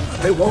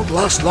 They won't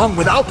last long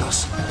without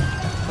us.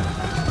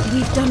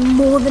 We've done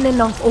more than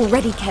enough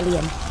already,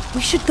 Kellyan.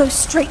 We should go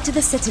straight to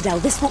the citadel.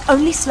 This will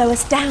only slow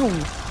us down.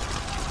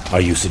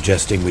 Are you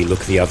suggesting we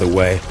look the other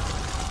way?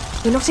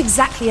 We're not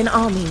exactly an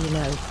army, you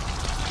know.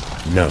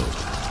 No,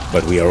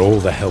 but we are all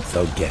the help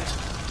they'll get.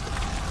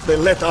 They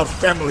let our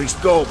families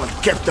go, but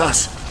kept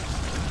us.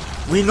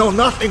 We know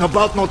nothing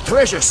about no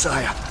treasure,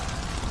 sire.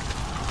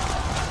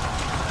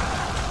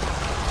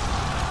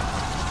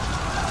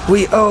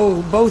 We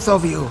owe both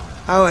of you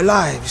our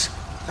lives,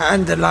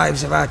 and the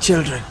lives of our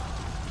children.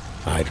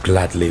 I'd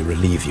gladly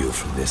relieve you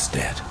from this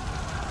debt.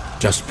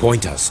 Just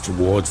point us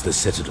towards the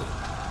citadel.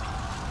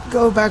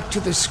 Go back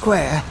to the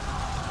square,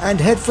 and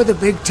head for the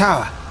big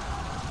tower.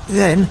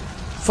 Then,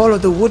 follow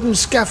the wooden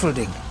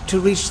scaffolding to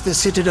reach the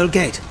citadel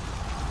gate.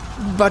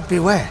 But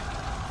beware,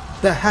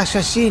 the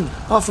Hashashin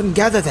often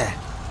gather there.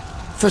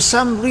 For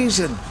some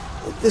reason,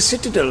 the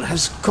citadel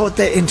has caught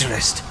their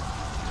interest.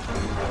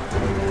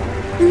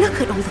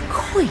 Look at all the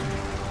coin.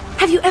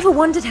 Have you ever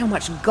wondered how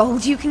much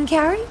gold you can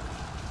carry?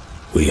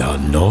 We are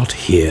not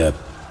here.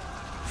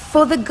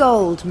 For the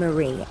gold,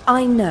 Marie.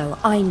 I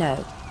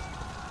know.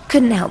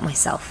 Couldn't help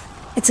myself.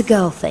 It's a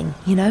girl thing,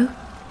 you know?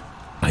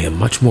 I am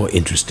much more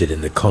interested in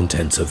the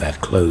contents of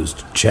that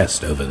closed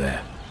chest over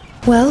there.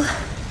 Well,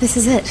 this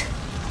is it.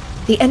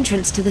 The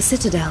entrance to the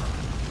citadel.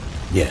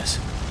 Yes.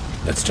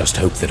 Let's just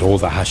hope that all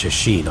the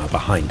Hashashin are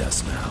behind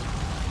us now.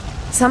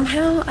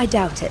 Somehow, I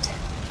doubt it.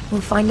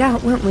 We'll find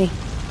out, won't we?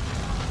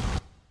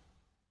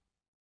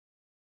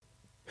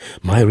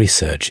 My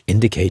research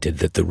indicated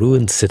that the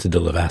ruined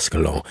citadel of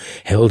Ascalon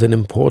held an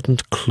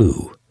important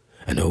clue,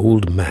 an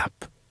old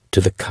map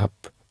to the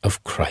Cup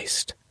of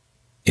Christ.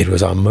 It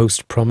was our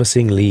most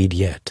promising lead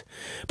yet,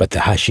 but the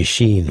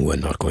Hashishin were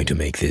not going to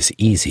make this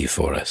easy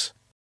for us.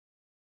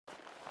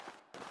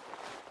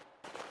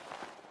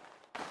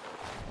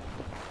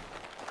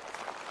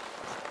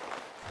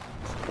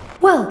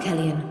 Well,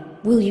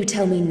 Kellyan, will you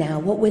tell me now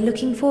what we're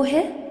looking for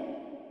here?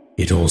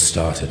 It all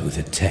started with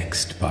a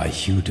text by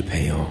Hugh de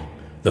Payan,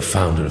 the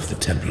founder of the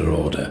Templar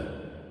Order.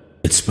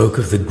 It spoke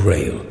of the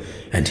Grail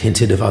and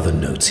hinted of other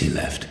notes he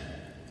left.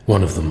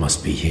 One of them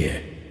must be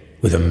here,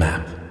 with a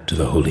map to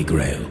the Holy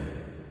Grail.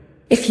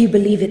 If you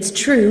believe it's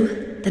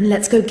true, then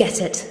let's go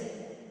get it.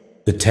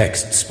 The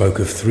text spoke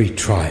of 3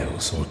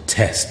 trials, or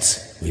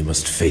tests. We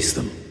must face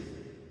them.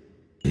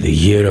 In the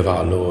year of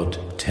our Lord,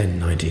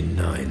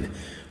 1099,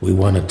 we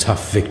won a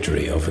tough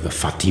victory over the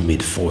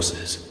Fatimid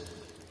forces.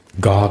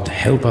 God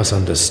help us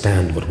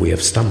understand what we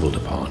have stumbled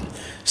upon.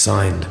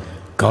 Signed,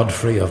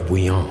 Godfrey of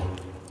Bouillon.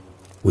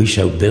 We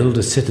shall build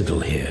a citadel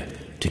here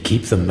to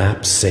keep the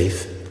map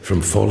safe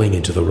from falling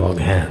into the wrong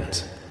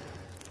hands.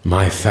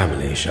 My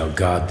family shall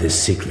guard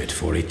this secret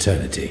for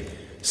eternity.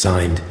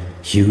 Signed,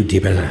 Hugh de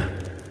Belin.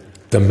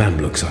 The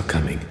Mamluks are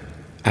coming.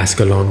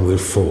 Ascalon will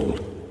fall.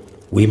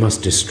 We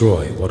must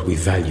destroy what we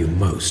value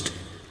most.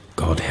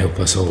 God help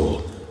us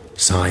all.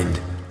 Signed,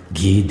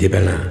 Guy de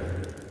Belin.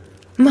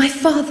 My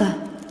father.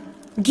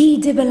 Guy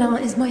de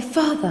Belin is my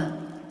father.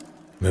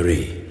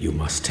 Marie, you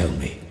must tell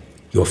me.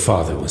 Your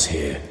father was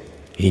here.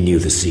 He knew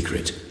the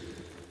secret.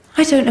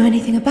 I don't know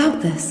anything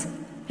about this.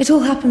 It all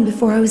happened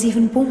before I was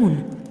even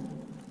born.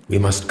 We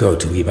must go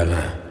to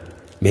Ibelin.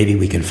 Maybe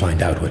we can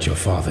find out what your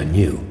father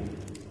knew.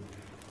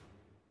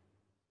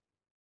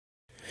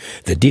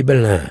 The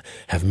Dibelins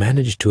have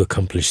managed to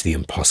accomplish the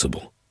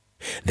impossible.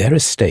 Their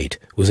estate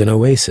was an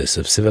oasis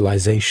of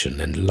civilization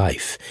and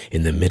life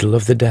in the middle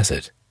of the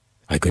desert.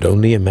 I could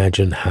only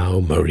imagine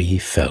how Marie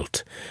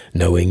felt,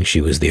 knowing she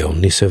was the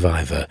only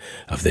survivor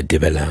of the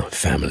Dibelin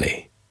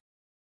family.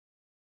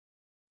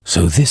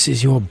 So this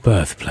is your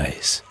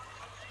birthplace.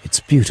 It's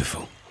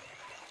beautiful.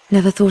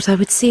 Never thought I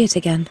would see it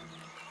again.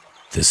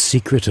 The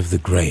secret of the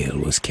Grail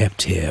was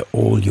kept here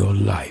all your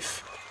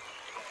life.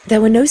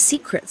 There were no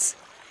secrets,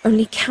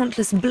 only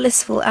countless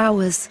blissful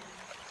hours.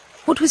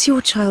 What was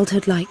your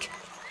childhood like?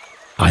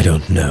 I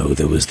don't know.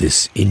 There was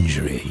this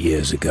injury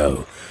years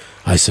ago.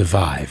 I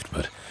survived,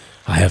 but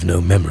I have no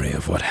memory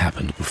of what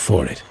happened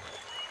before it.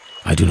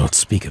 I do not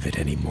speak of it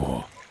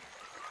anymore.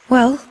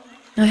 Well,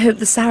 I hope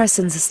the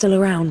Saracens are still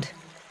around.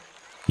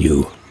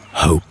 You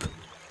hope?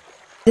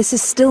 This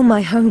is still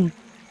my home,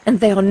 and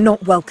they are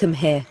not welcome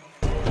here.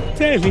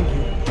 Telling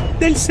you,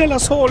 they'll sell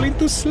us all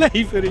into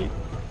slavery.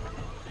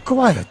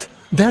 Quiet,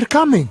 they're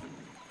coming.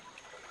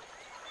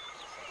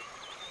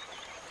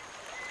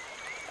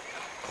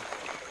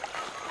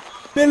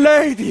 The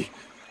lady!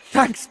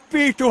 Thanks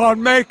be to our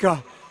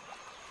Maker!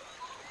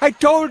 I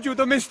told you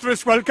the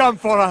mistress will come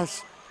for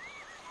us!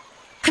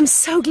 I'm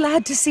so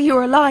glad to see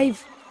you're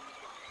alive.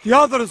 The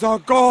others are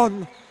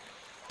gone,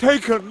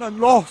 taken and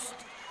lost.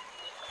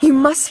 You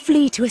must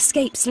flee to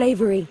escape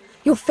slavery.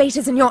 Your fate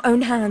is in your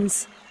own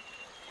hands.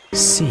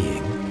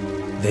 Seeing,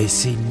 they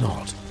see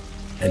not,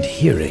 and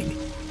hearing,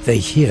 they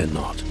hear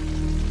not,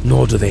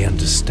 nor do they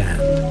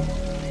understand.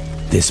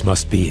 This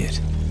must be it.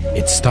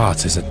 It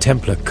starts as a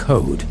Templar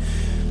code,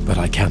 but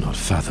I cannot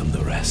fathom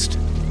the rest.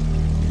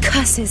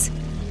 Curses!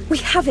 We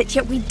have it,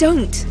 yet we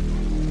don't.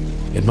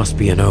 It must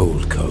be an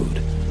old code,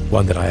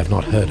 one that I have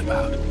not heard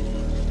about.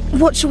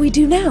 What shall we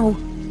do now?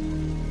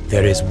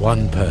 There is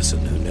one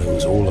person who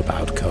knows all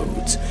about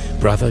codes,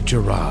 Brother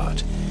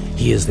Gerard.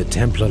 He is the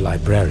Templar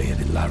librarian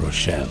in La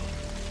Rochelle.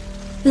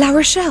 La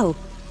Rochelle?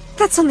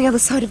 That's on the other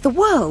side of the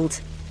world.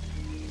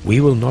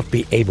 We will not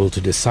be able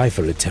to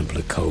decipher a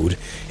Templar code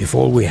if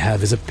all we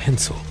have is a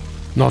pencil,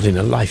 not in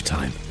a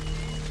lifetime.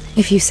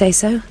 If you say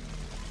so.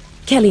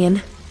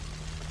 Kellyan.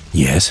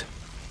 Yes?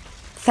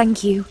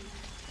 Thank you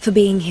for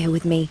being here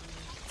with me,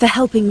 for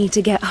helping me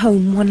to get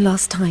home one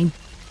last time.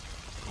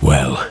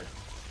 Well...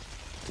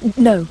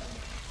 No,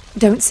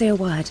 don't say a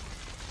word.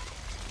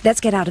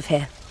 Let's get out of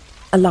here,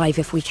 alive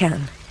if we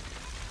can.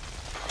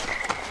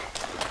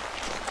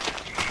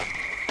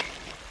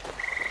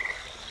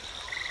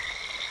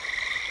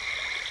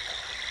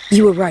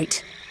 You were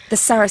right. The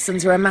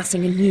Saracens are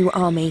amassing a new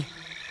army.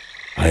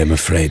 I am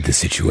afraid the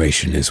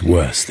situation is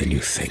worse than you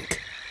think.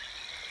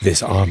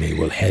 This army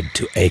will head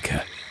to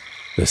Acre.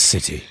 The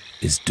city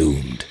is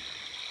doomed.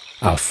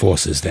 Our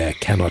forces there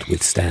cannot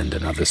withstand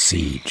another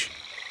siege.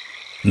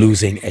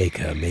 Losing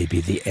Acre may be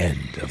the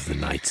end of the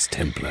Knights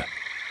Templar.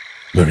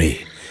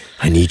 Marie,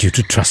 I need you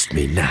to trust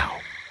me now.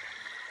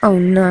 Oh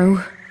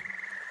no.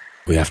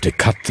 We have to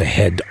cut the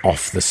head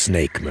off the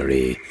snake,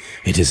 Marie.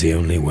 It is the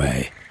only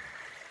way.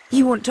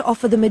 You want to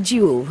offer them a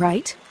duel,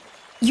 right?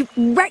 You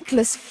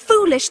reckless,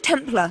 foolish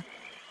Templar!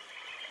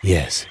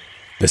 Yes,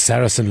 the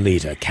Saracen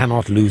leader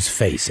cannot lose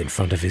face in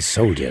front of his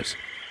soldiers.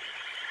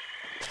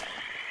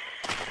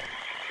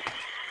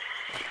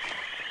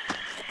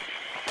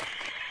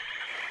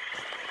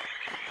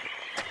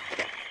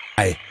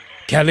 I,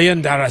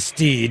 Kellyan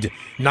d'Aristide,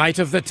 Knight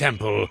of the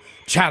Temple,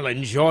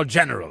 challenge your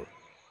general.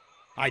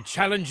 I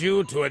challenge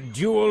you to a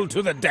duel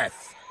to the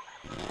death.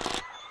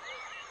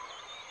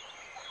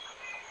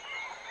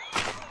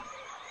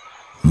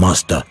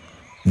 Master,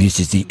 this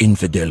is the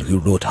infidel who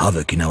wrought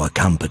havoc in our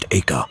camp at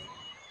Acre.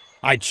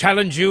 I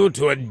challenge you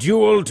to a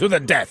duel to the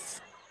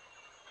death.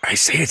 I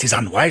say it is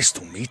unwise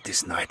to meet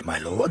this night, my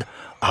lord.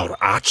 Our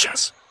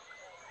archers.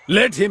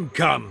 Let him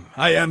come.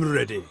 I am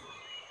ready.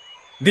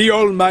 The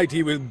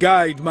Almighty will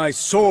guide my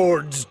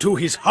swords to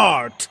his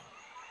heart.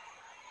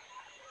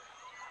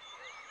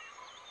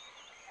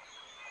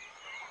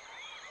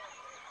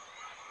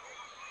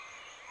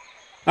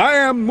 I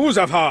am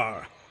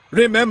Muzaffar.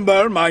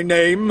 Remember my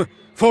name,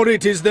 for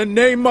it is the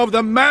name of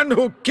the man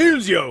who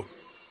kills you.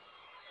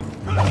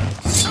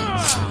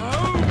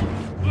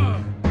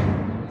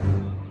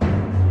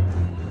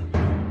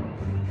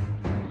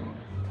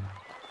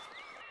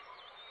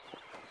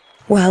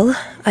 Well,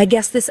 I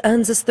guess this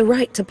earns us the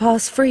right to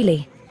pass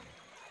freely.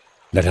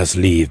 Let us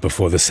leave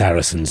before the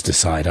Saracens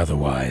decide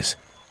otherwise.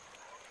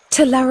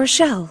 To La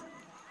Rochelle?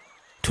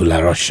 To La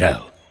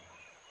Rochelle.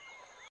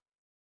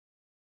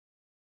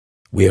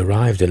 We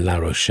arrived in La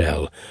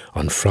Rochelle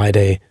on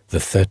Friday, the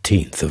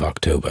 13th of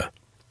October.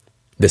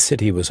 The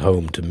city was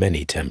home to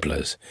many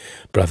Templars,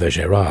 Brother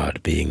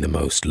Gerard being the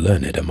most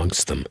learned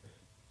amongst them.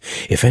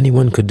 If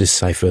anyone could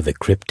decipher the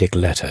cryptic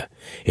letter,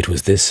 it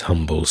was this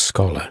humble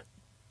scholar.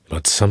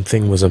 But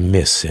something was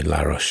amiss in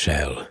La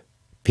Rochelle.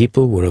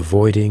 People were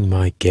avoiding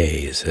my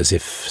gaze as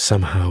if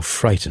somehow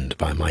frightened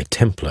by my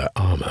Templar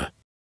armor.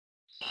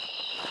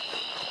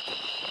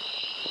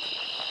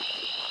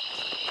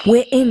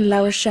 We're in La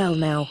Rochelle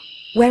now.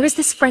 Where is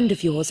this friend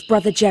of yours,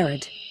 Brother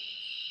Gerard?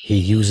 He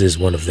uses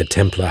one of the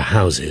Templar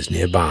houses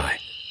nearby.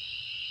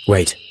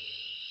 Wait.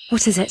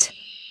 What is it?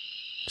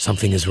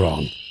 Something is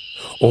wrong.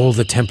 All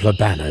the Templar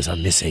banners are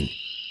missing.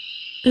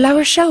 La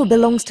Rochelle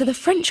belongs to the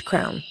French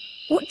crown.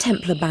 What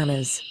Templar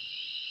banners?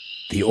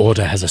 The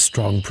Order has a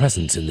strong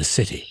presence in the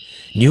city.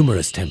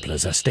 Numerous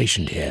Templars are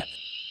stationed here.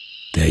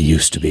 There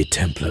used to be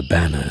Templar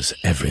banners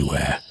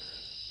everywhere.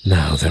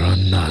 Now there are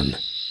none.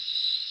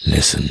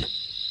 Listen,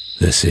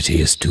 the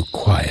city is too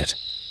quiet.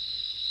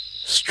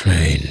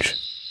 Strange.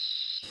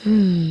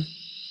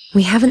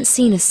 We haven't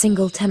seen a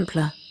single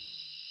Templar.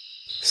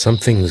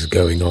 Something's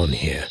going on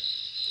here.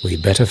 We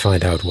better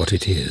find out what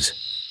it is.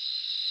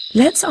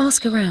 Let's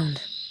ask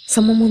around.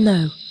 Someone will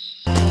know.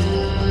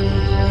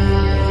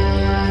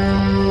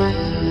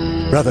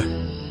 Brother,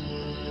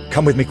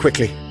 come with me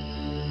quickly.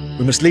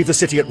 We must leave the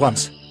city at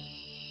once.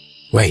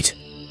 Wait,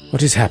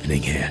 what is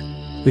happening here?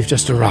 We've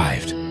just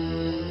arrived.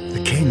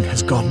 The king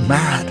has gone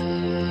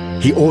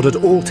mad. He ordered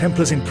all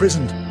Templars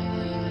imprisoned.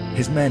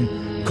 His men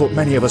caught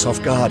many of us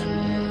off guard.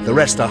 The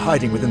rest are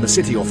hiding within the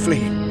city or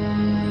fleeing.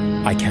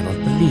 I cannot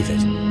believe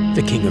it.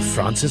 The King of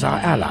France is our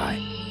ally.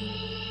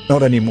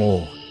 Not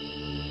anymore.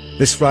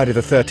 This Friday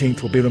the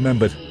 13th will be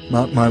remembered.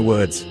 Mark my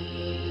words.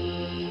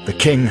 The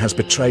king has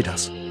betrayed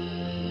us.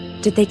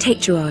 Did they take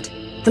Gerard,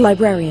 the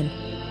librarian?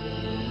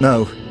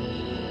 No.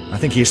 I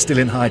think he is still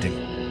in hiding.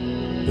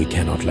 We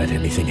cannot let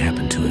anything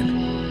happen to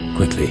him.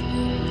 Quickly,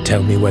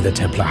 tell me where the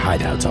Templar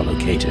hideouts are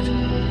located.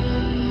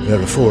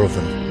 There are 4 of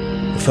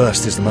them. The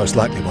first is the most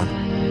likely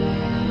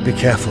one. Be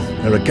careful,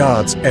 there are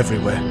guards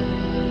everywhere.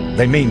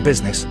 They mean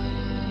business.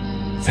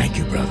 Thank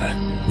you, brother.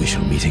 We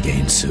shall meet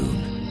again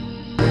soon.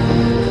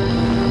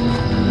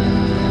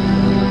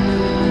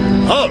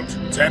 Halt,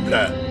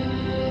 Templar!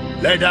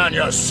 Lay down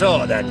your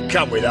sword and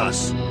come with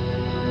us.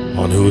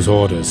 On whose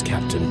orders,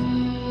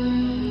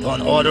 Captain?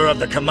 Upon order of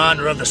the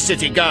commander of the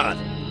city guard.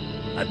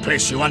 I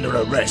place you under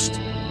arrest.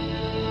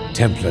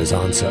 Templars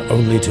answer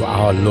only to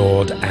our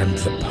Lord and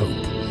the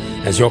Pope.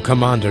 As your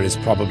commander is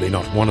probably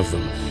not one of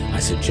them, I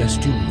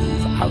suggest you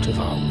move out of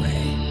our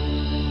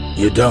way.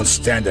 You don't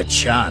stand a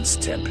chance,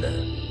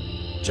 Templar.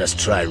 Just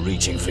try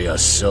reaching for your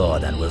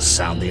sword and we'll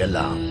sound the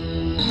alarm.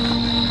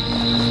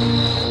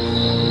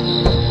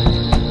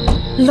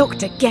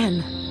 Locked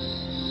again.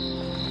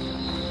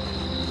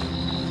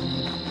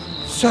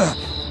 Sir,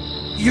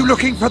 you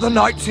looking for the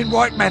knights in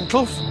white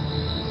mantles?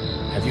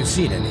 Have you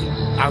seen any?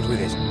 Out with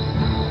it.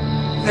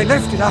 They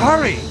left in a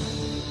hurry,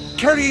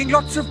 carrying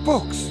lots of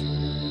books.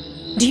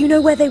 Do you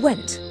know where they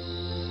went?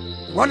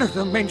 One of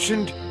them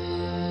mentioned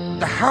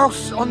the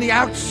house on the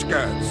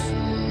outskirts.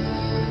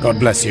 God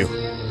bless you.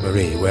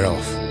 Marie, we're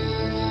off.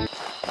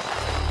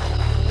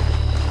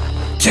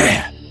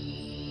 There!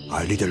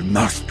 Our little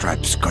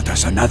mousetraps got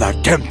us another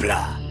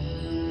Templar.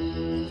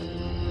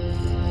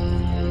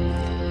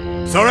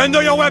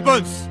 Surrender your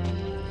weapons!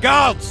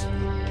 Guards!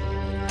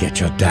 Get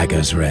your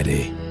daggers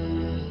ready.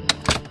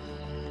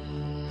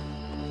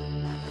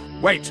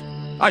 Wait,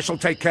 I shall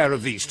take care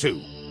of these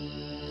two.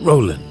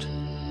 Roland.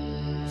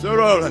 Sir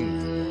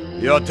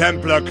Roland, your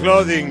Templar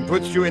clothing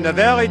puts you in a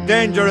very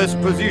dangerous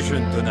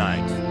position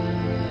tonight.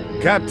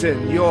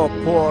 Captain, your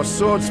poor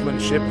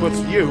swordsmanship puts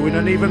you in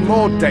an even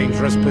more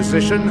dangerous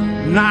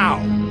position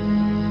now.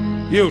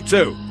 You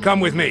too,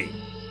 come with me.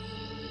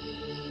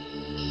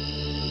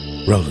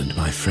 Roland,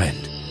 my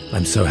friend,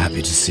 I'm so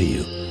happy to see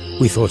you.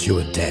 We thought you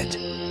were dead.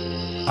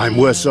 I'm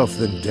worse off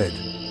than dead.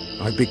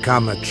 I've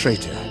become a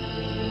traitor.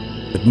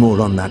 But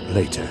more on that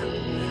later.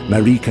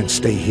 Marie can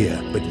stay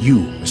here, but you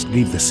must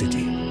leave the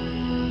city.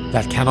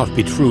 That cannot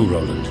be true,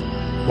 Roland.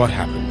 What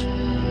happened?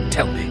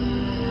 Tell me.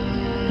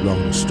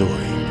 Long story,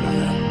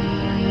 brother.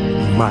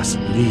 You must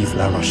leave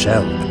La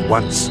Rochelle at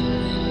once.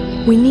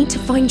 We need to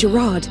find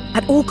Gerard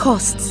at all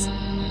costs.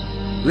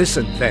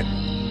 Listen, then.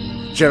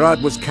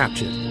 Gerard was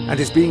captured and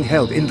is being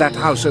held in that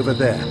house over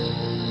there.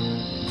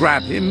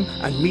 Grab him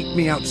and meet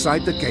me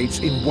outside the gates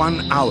in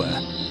 1 hour.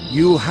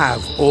 You'll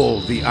have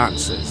all the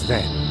answers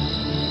then.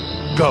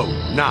 Go,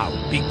 now,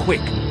 be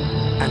quick,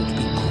 and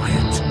be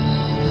quiet.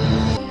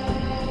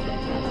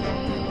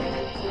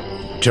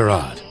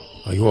 Gerard,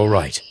 are you all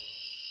right?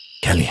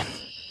 Callian,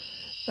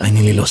 I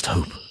nearly lost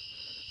hope.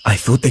 I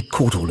thought they'd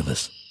caught all of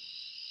us.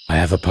 I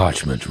have a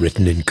parchment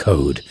written in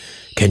code.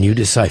 Can you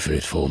decipher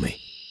it for me?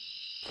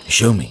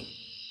 Show me.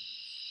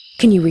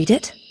 Can you read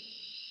it?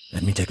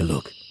 Let me take a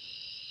look.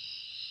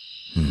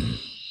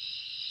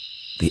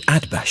 The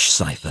Adbash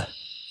cipher.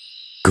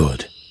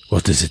 Good.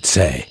 What does it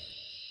say?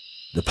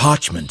 The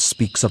parchment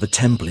speaks of a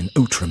temple in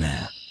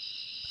Outremer.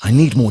 I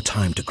need more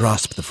time to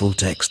grasp the full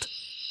text.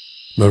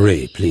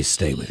 Marie, please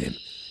stay with him.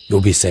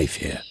 You'll be safe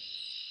here.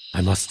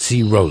 I must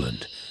see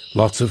Roland.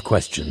 Lots of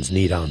questions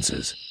need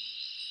answers.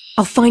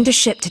 I'll find a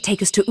ship to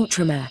take us to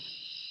Outremer.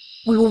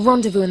 We will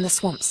rendezvous in the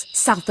swamps,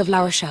 south of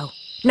La Rochelle.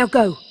 Now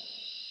go!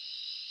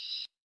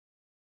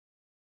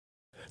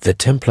 The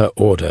Templar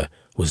Order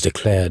was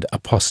declared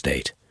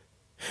apostate.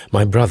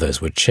 My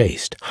brothers were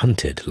chased,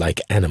 hunted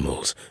like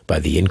animals by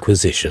the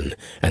Inquisition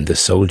and the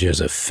soldiers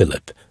of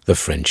Philip, the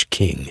French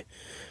king.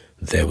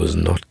 There was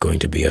not going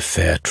to be a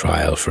fair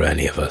trial for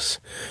any of us.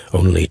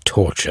 Only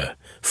torture,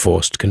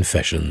 forced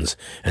confessions,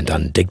 and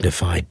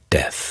undignified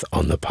death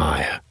on the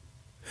pyre.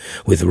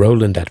 With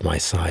Roland at my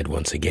side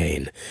once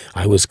again,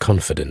 I was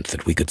confident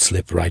that we could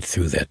slip right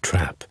through their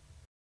trap.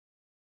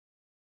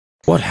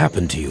 What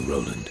happened to you,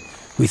 Roland?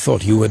 We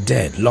thought you were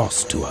dead,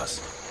 lost to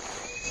us.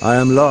 I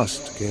am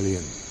lost,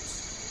 Killian.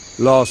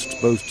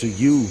 Lost both to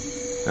you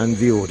and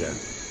the Order.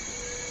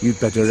 You'd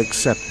better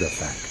accept the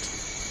fact.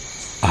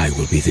 I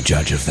will be the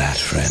judge of that,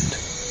 friend.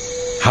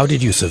 How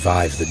did you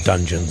survive the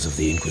dungeons of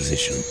the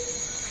Inquisition?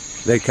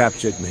 They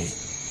captured me,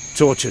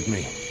 tortured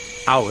me.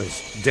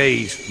 Hours,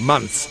 days,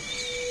 months.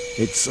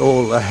 It's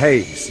all a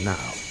haze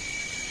now.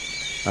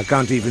 I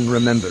can't even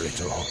remember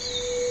it all.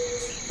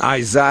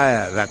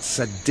 Isaiah, that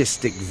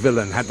sadistic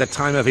villain, had the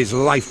time of his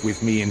life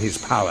with me in his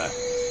power.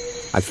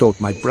 I thought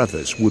my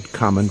brothers would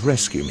come and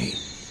rescue me.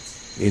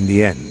 In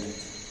the end,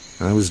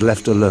 I was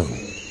left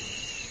alone.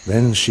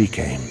 Then she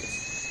came.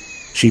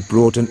 She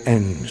brought an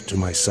end to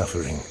my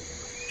suffering.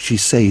 She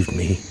saved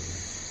me.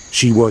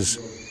 She was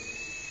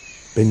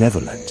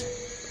benevolent.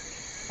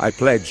 I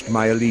pledged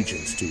my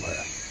allegiance to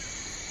her.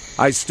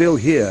 I still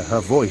hear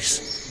her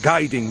voice,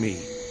 guiding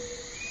me.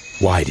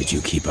 Why did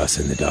you keep us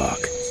in the dark?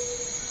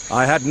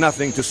 I had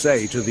nothing to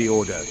say to the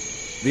Order.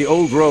 The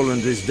old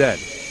Roland is dead.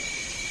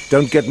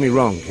 Don't get me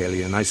wrong,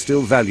 Killian, I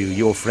still value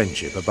your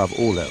friendship above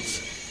all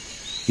else.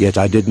 Yet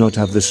I did not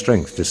have the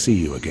strength to see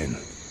you again.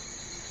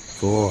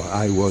 For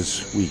I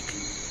was weak.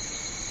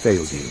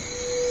 Failed you.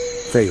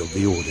 Failed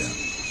the Order.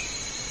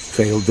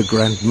 Failed the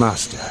Grand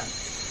Master.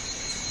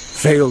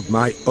 Failed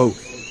my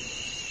oath.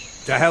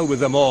 To hell with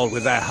them all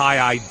with their high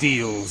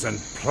ideals and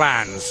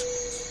plans.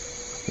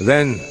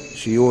 Then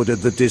she ordered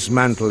the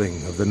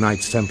dismantling of the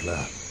Knights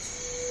Templar.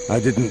 I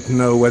didn't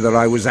know whether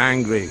I was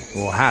angry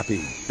or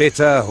happy,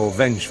 bitter or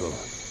vengeful.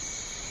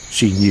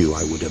 She knew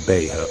I would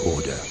obey her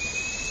order,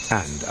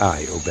 and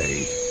I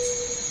obeyed.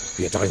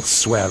 Yet I'll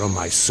swear on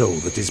my soul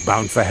that is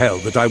bound for hell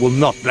that I will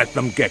not let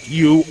them get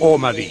you or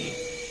Marie.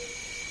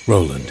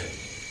 Roland,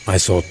 I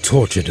saw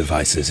torture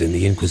devices in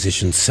the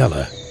Inquisition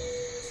cellar.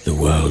 The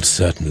world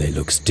certainly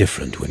looks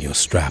different when you're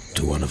strapped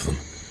to one of them.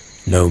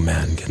 No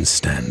man can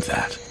stand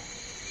that.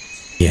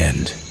 In the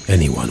end,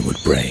 anyone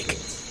would break.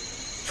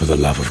 For the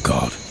love of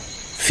God,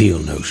 feel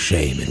no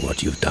shame in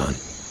what you've done.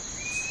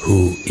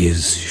 Who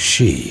is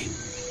she?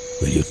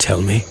 Will you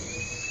tell me?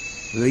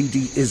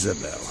 Lady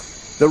Isabel,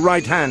 the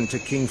right hand to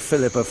King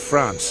Philip of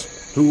France.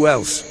 Who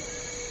else?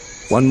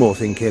 One more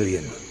thing,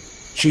 Killian.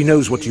 She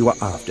knows what you are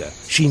after.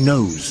 She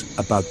knows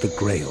about the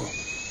Grail.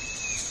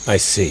 I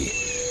see.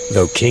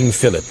 Though King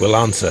Philip will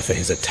answer for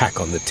his attack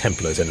on the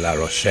Templars in La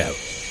Rochelle.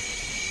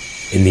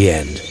 In the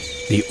end,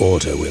 the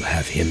Order will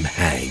have him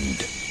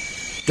hanged.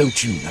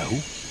 Don't you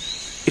know?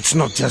 It's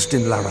not just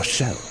in La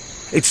Rochelle.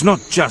 It's not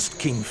just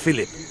King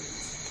Philip.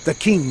 The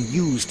king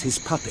used his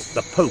puppet,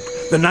 the Pope.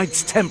 The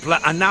Knights Templar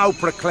are now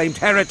proclaimed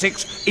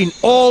heretics in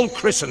all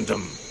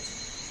Christendom.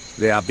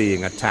 They are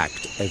being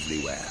attacked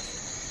everywhere.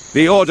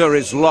 The Order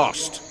is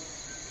lost.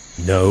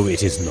 No,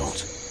 it is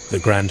not. The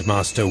Grand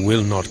Master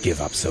will not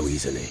give up so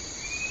easily.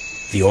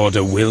 The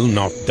Order will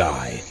not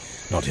die,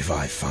 not if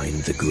I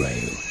find the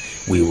Grail.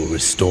 We will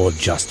restore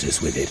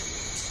justice with it.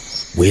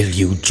 Will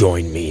you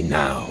join me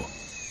now?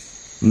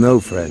 No,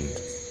 friend,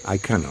 I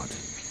cannot.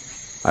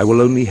 I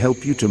will only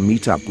help you to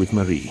meet up with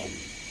Marie.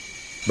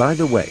 By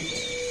the way,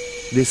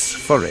 this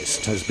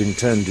forest has been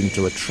turned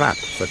into a trap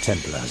for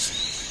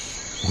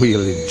Templars.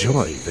 We'll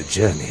enjoy the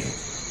journey.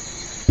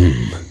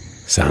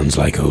 Sounds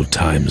like old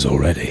times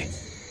already.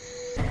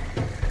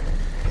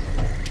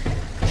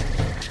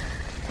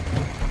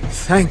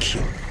 Thank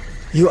you.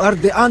 You are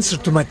the answer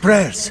to my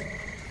prayers.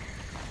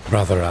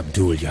 Brother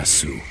Abdul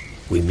Yasu,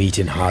 we meet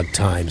in hard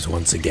times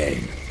once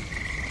again.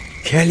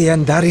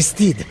 Killian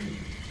Daristid,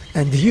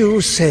 and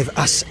you save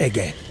us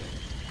again.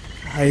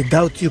 I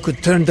doubt you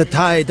could turn the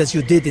tide as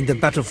you did in the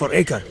battle for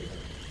Acre.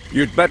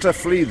 You'd better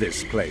flee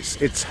this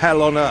place. It's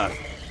hell on earth.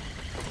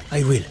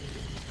 I will.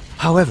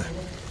 However,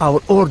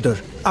 our order,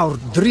 our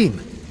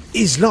dream,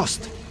 is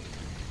lost.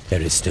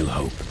 There is still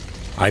hope.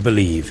 I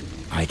believe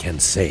I can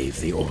save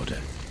the Order.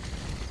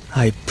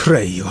 I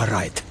pray you are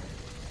right.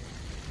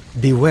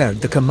 Beware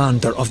the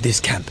commander of this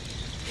camp.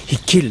 He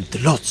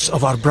killed lots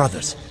of our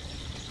brothers.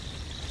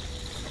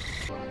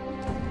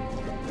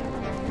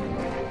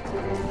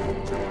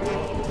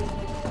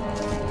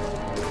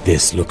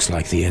 This looks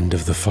like the end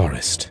of the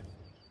forest.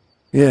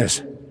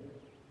 Yes.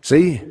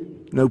 See?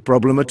 No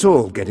problem at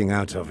all getting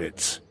out of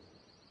it.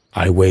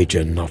 I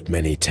wager not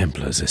many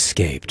Templars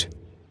escaped.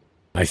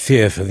 I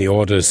fear for the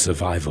Order's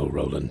survival,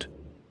 Roland.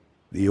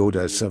 The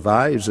Order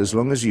survives as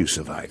long as you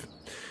survive.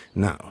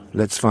 Now,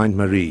 let's find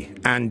Marie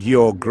and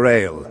your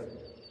Grail.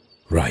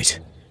 Right.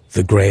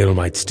 The Grail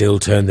might still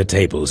turn the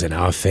tables in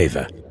our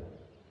favor.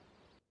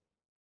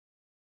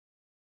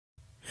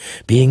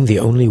 Being the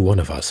only one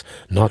of us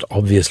not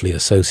obviously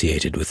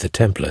associated with the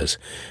Templars,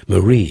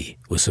 Marie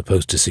was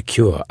supposed to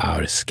secure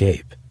our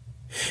escape.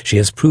 She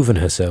has proven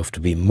herself to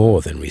be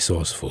more than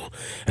resourceful,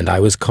 and I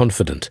was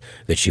confident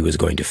that she was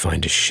going to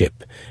find a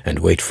ship and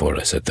wait for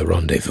us at the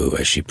rendezvous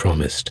as she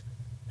promised.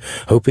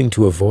 Hoping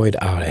to avoid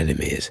our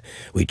enemies,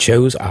 we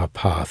chose our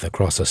path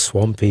across a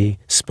swampy,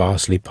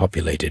 sparsely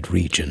populated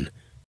region.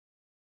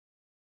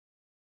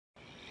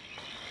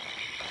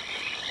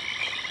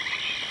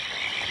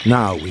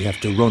 Now we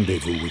have to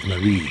rendezvous with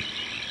Marie.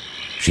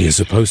 She is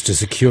supposed to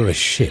secure a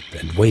ship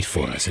and wait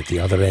for us at the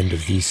other end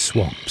of these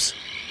swamps.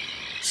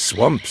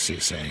 Swamps, you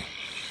say?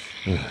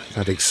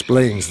 That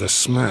explains the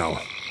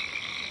smell.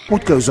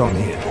 What goes on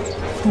here?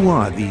 Who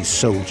are these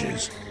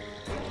soldiers?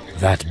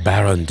 That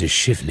Baron de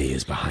Chivny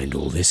is behind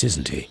all this,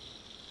 isn't he?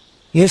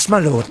 Yes, my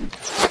lord.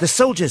 The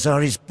soldiers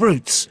are his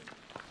brutes.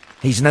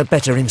 He's no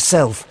better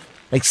himself,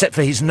 except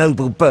for his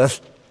noble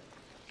birth.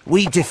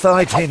 We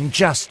defied him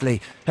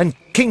justly, and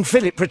King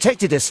Philip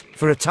protected us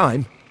for a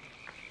time.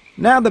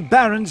 Now the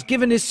Baron's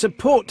given his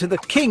support to the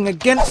king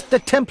against the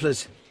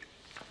Templars.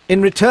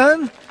 In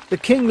return, the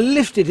king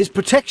lifted his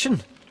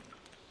protection.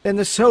 Then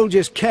the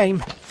soldiers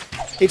came.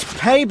 It's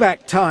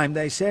payback time,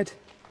 they said.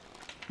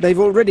 They've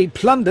already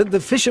plundered the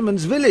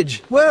fisherman's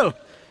village. Well,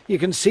 you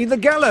can see the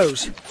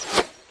gallows.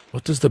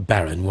 What does the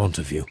Baron want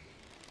of you?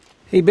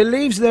 He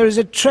believes there is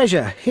a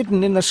treasure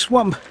hidden in the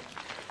swamp.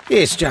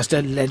 It's just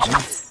a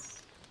legend.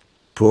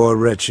 Poor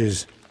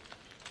wretches.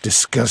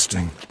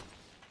 Disgusting.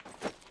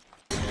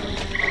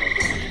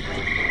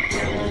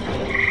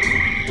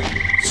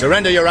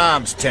 Surrender your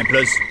arms,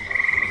 Templars.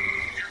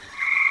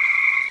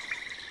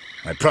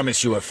 I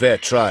promise you a fair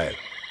trial.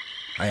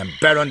 I am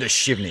Baron de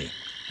Chivny,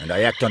 and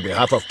I act on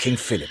behalf of King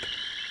Philip.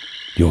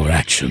 Your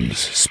actions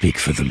speak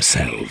for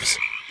themselves.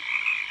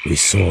 We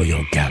saw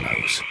your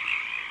gallows.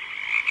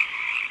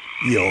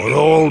 You're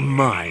all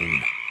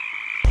mine.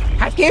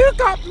 Have you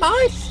got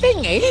my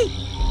thingy?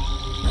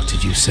 What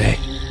did you say?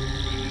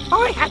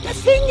 I had a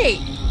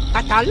thingy,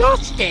 but I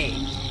lost it.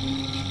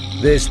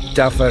 This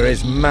duffer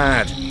is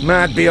mad.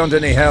 Mad beyond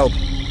any help.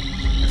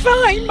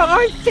 Find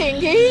my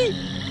thingy.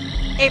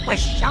 It was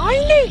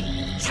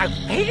shiny. So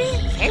very,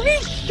 very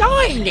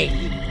shiny.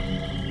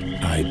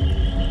 I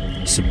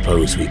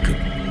suppose we could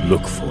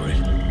look for it.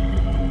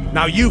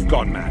 Now you've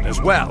gone mad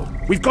as well.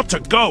 We've got to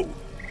go.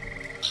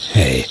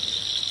 Hey,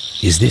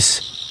 is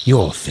this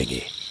your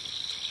thingy?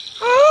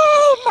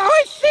 Oh,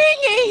 my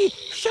thingy!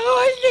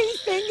 Shiny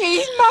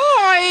thingy's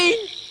mine!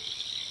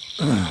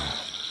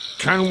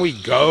 Can we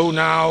go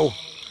now?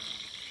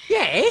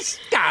 Yes,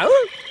 go!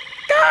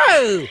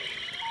 Go!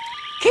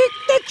 Kick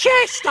the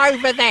chest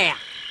over there.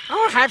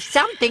 I'll have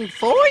something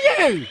for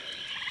you.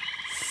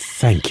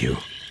 Thank you.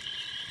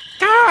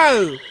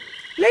 Go!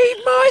 Leave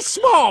my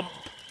swamp!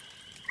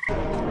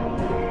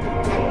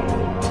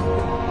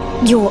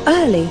 You're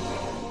early.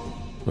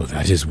 Well,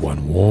 that is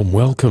one warm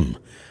welcome.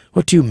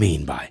 What do you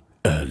mean by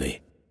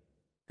early?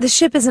 The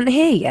ship isn't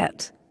here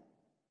yet.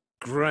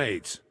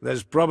 Great.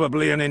 There's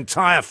probably an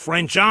entire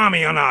French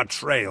army on our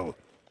trail.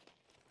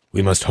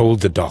 We must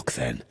hold the dock,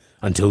 then,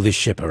 until this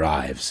ship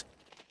arrives.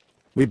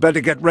 We better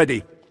get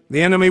ready.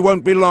 The enemy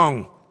won't be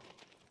long.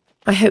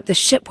 I hope the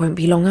ship won't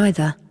be long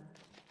either.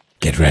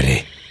 Get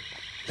ready.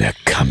 They're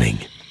coming.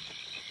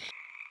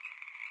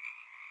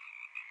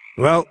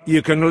 Well,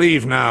 you can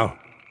leave now.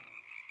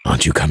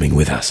 Aren't you coming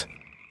with us?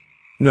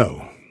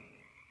 No.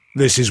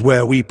 This is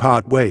where we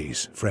part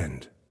ways,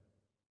 friend.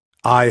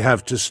 I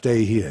have to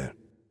stay here.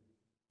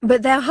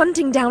 But they're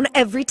hunting down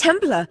every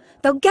Templar.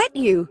 They'll get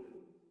you.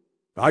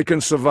 I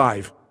can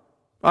survive.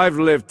 I've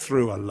lived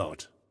through a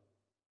lot.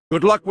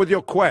 Good luck with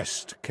your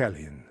quest,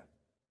 Kellyan.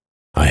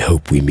 I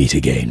hope we meet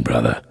again,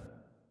 brother.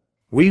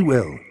 We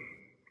will.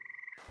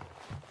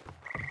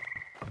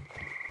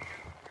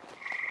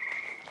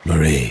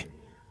 Marie,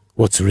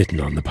 what's written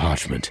on the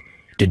parchment?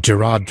 Did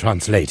Gerard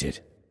translate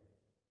it?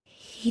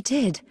 He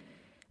did.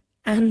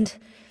 And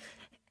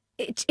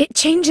it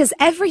changes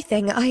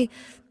everything.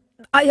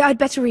 I'd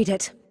better read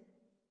it.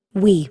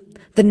 We,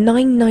 the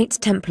 9 Knights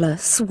Templar,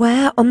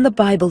 swear on the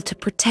Bible to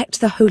protect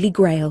the Holy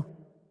Grail.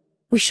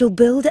 We shall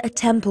build a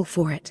temple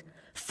for it,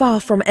 far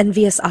from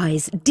envious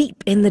eyes,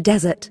 deep in the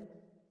desert.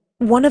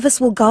 One of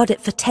us will guard it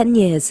for 10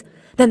 years,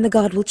 then the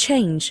guard will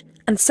change,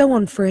 and so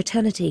on for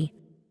eternity.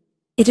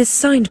 It is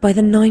signed by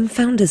the 9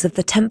 founders of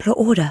the Templar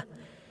Order.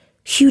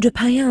 Hugh de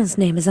Payen's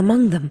name is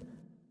among them.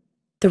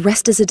 The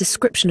rest is a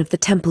description of the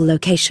temple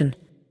location.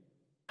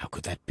 How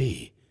could that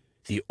be?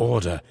 The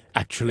Order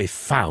actually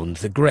found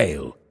the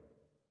Grail.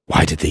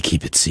 Why did they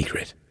keep it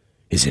secret?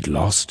 Is it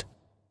lost?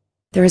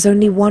 There is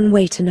only one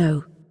way to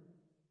know.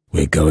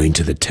 We're going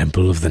to the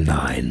Temple of the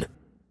Nine.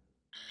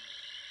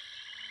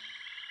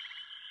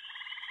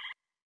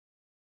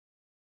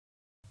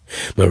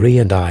 Marie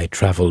and I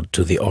traveled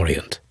to the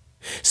Orient,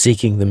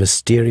 seeking the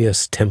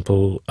mysterious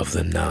Temple of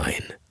the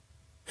Nine.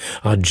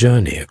 Our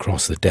journey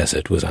across the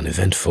desert was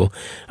uneventful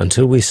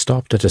until we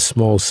stopped at a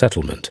small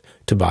settlement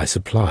to buy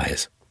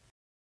supplies.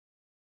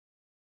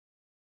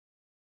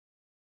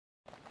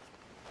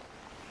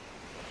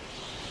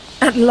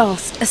 At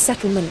last, a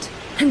settlement.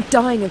 I'm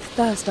dying of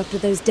thirst after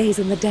those days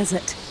in the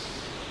desert.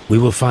 We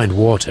will find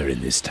water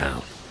in this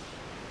town.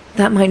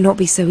 That might not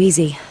be so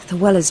easy. The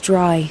well is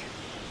dry.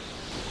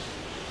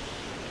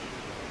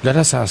 Let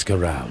us ask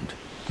around.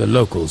 The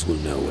locals will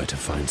know where to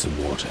find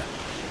some water.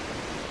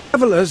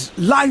 Travelers,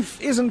 life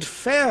isn't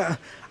fair.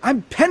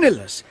 I'm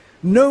penniless.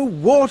 No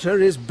water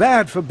is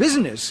bad for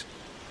business.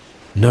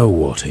 No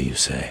water, you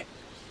say?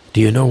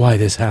 Do you know why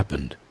this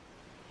happened?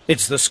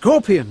 It's the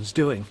Scorpions'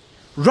 doing.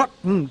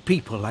 Rotten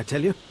people, I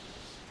tell you.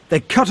 They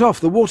cut off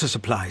the water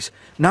supplies.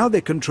 Now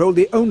they control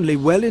the only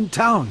well in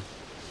town.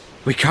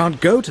 We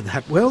can't go to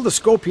that well. The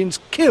Scorpions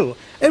kill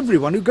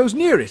everyone who goes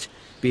near it.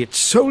 Be it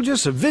soldier,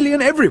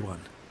 civilian,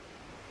 everyone.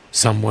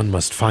 Someone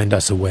must find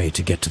us a way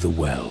to get to the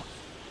well.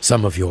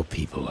 Some of your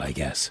people, I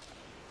guess.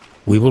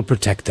 We will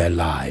protect their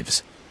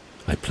lives.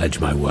 I pledge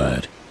my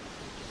word.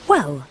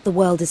 Well, the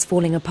world is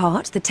falling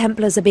apart, the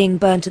Templars are being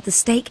burnt at the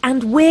stake,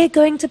 and we're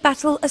going to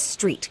battle a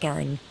street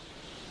gang.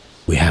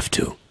 We have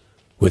to.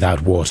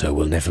 Without water,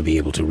 we'll never be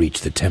able to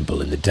reach the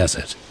temple in the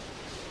desert.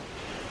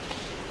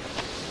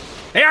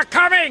 They are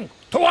coming!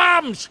 To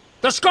arms!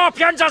 The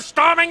Scorpions are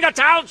storming the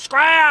town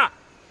square!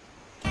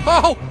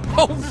 Oh,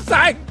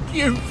 thank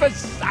you for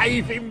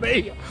saving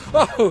me!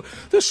 Oh,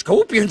 the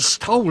Scorpions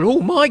stole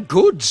all my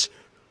goods!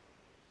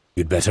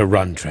 You'd better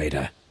run,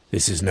 trader.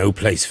 This is no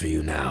place for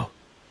you now.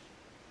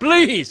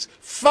 Please,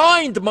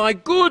 find my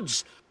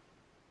goods!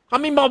 I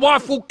mean, my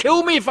wife will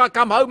kill me if I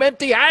come home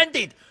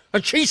empty-handed,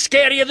 and she's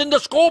scarier than the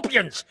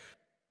Scorpions!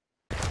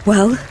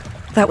 Well,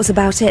 that was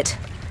about it.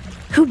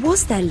 Who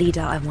was their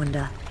leader, I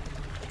wonder?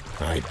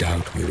 I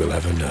doubt we will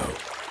ever know.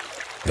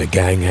 The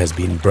gang has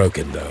been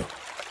broken, though.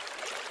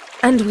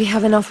 And we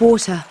have enough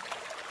water.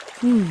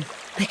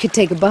 I could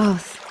take a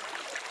bath.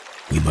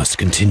 We must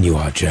continue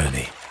our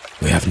journey.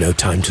 We have no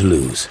time to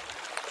lose.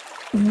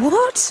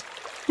 What?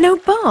 No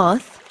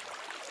bath?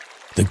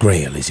 The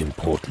Grail is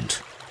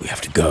important. We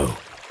have to go.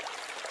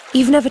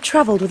 You've never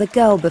travelled with a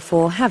girl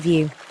before, have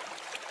you?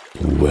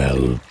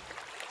 Well...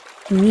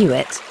 Knew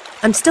it.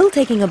 I'm still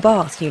taking a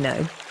bath, you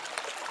know.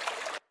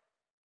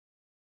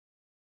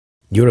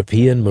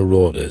 European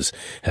marauders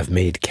have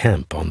made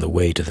camp on the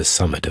way to the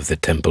summit of the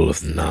Temple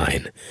of the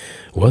Nine.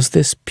 Was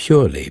this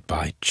purely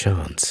by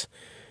chance?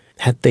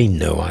 Had they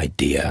no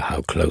idea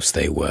how close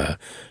they were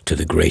to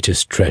the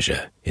greatest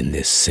treasure in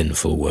this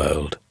sinful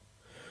world?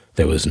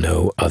 There was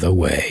no other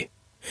way.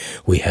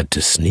 We had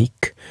to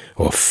sneak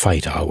or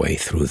fight our way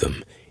through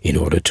them in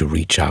order to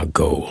reach our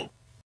goal.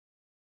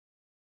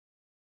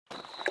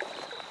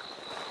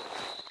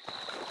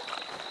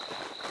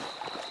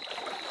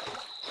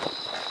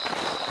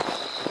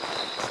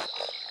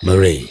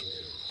 Marie,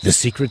 the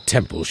secret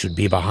temple should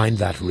be behind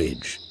that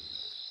ridge.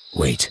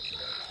 Wait,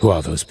 who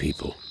are those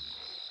people?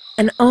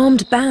 An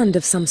armed band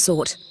of some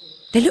sort.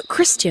 They look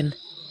Christian.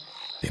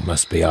 They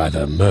must be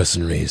either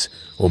mercenaries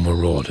or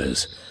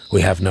marauders.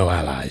 We have no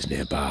allies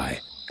nearby.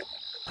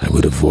 I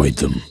would avoid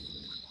them.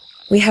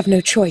 We have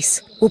no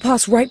choice. We'll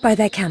pass right by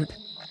their camp.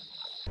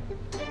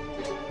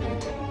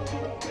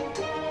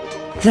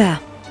 There,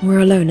 we're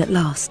alone at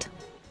last.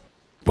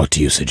 What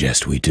do you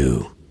suggest we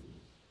do?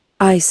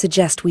 I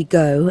suggest we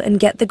go and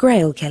get the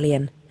Grail,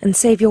 Kellyan, and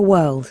save your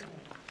world.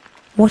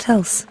 What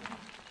else?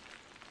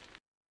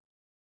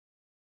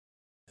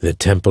 The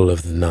Temple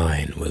of the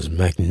Nine was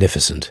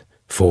magnificent,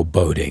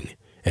 foreboding,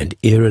 and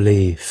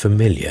eerily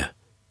familiar.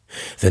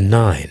 The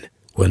Nine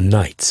were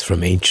knights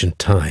from ancient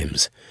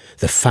times,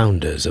 the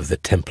founders of the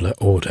Templar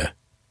Order.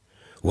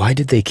 Why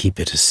did they keep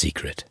it a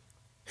secret?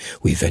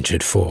 We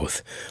ventured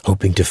forth,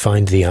 hoping to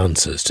find the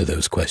answers to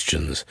those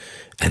questions,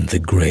 and the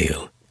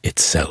Grail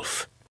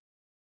itself.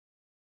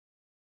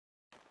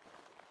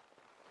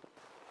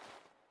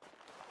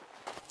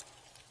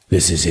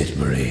 This is it,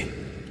 Marie.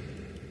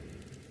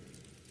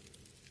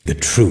 The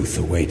truth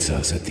awaits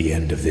us at the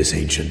end of this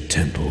ancient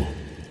temple.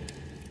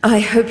 I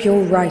hope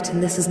you're right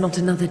and this is not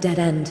another dead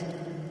end.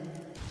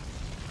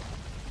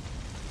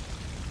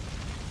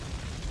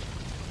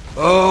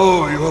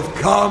 Oh, you have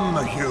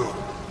come, Hugh.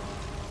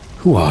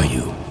 Who are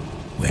you?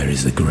 Where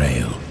is the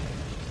Grail?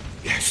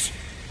 Yes.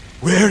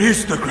 Where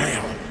is the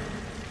Grail?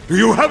 Do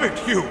you have it,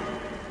 Hugh?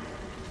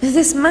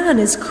 This man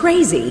is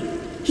crazy.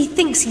 He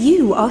thinks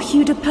you are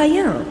Hugh de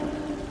Payen.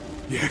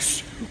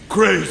 Yes,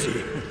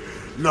 crazy.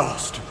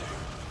 Lost.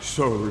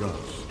 So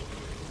lost.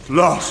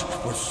 Lost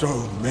for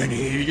so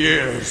many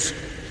years.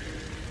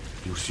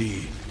 You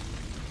see,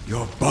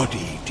 your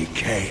body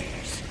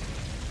decays.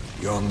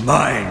 Your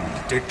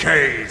mind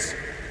decays.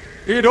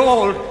 It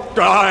all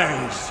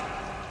dies.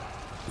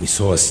 We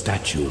saw a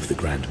statue of the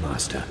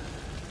Grandmaster.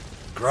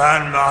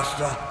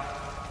 Grandmaster?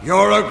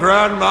 You're a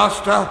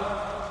Grandmaster?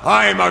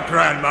 I'm a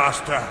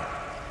Grandmaster.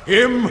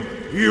 Him,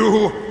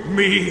 you,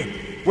 me.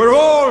 We're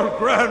all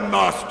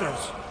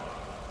Grandmasters.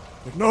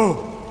 But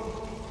no.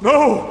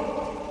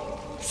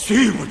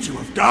 See what you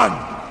have done.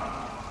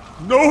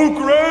 No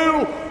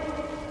Grail.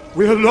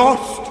 We're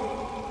lost.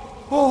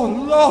 All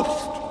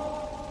lost.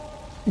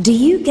 Do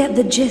you get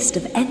the gist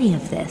of any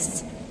of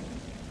this?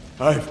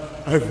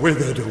 I've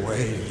withered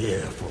away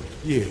here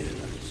for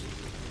years.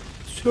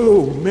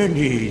 So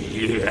many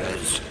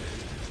years.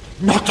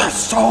 Not a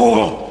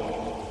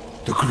soul.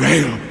 The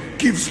Grail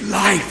gives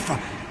life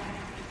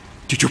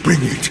Did you bring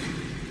it?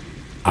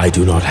 I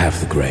do not have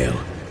the Grail.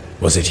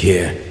 Was it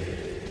here?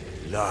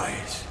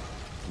 Lies.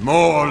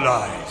 More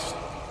lies.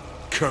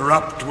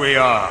 Corrupt we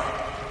are.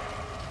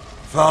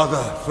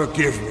 Father,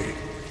 forgive me.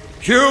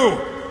 Hugh!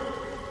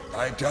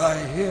 I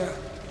die here.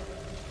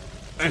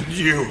 And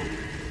you.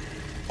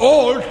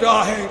 All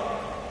die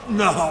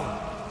now.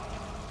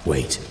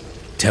 Wait.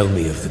 Tell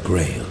me of the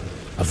Grail,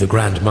 of the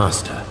Grand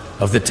Master,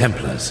 of the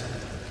Templars.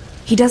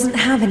 He doesn't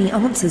have any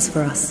answers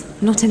for us.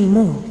 Not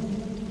anymore.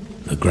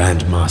 The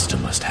Grand Master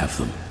must have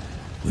them.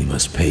 We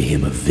must pay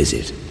him a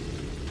visit.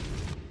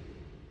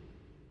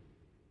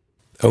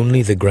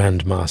 Only the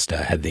Grand Master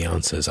had the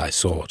answers I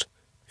sought.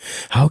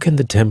 How can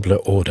the Templar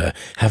Order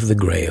have the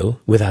Grail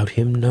without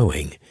him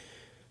knowing?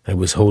 I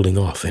was holding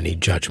off any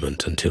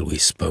judgment until we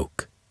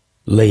spoke.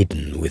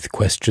 Laden with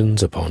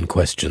questions upon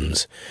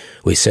questions,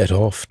 we set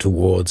off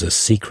towards a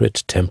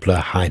secret Templar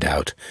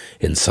hideout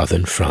in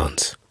southern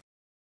France.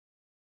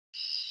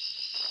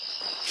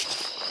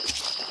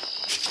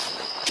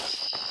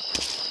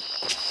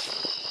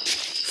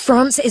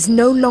 France is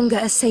no longer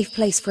a safe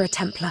place for a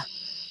Templar.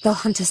 They'll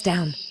hunt us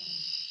down.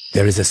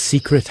 There is a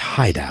secret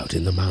hideout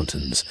in the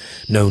mountains,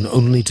 known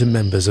only to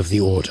members of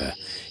the Order.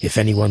 If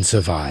anyone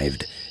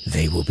survived,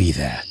 they will be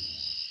there.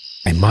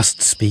 I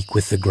must speak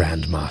with the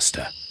Grand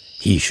Master.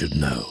 He should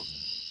know.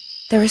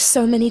 There are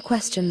so many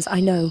questions, I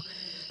know.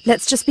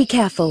 Let's just be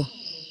careful.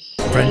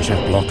 French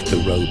have blocked the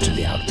road to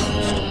the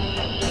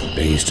outpost.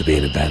 There used to be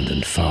an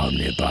abandoned farm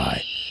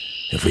nearby.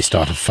 If we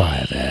start a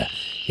fire there,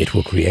 it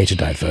will create a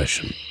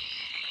diversion.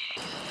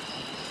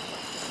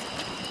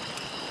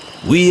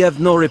 We have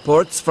no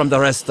reports from the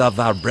rest of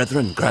our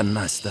brethren, Grand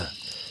Master.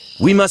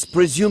 We must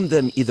presume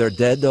them either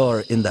dead or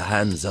in the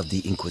hands of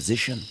the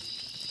Inquisition.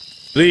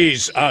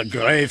 These are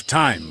grave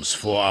times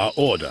for our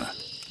order.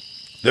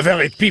 The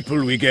very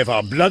people we gave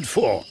our blood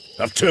for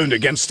have turned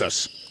against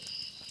us.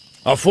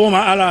 Our former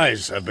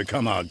allies have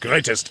become our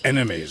greatest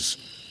enemies.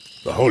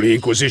 The Holy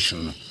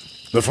Inquisition,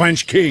 the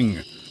French King.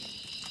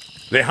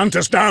 They hunt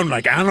us down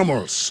like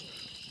animals.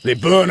 They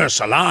burn us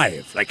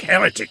alive like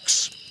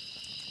heretics.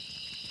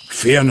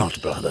 Fear not,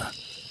 brother,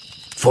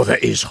 for there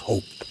is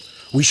hope.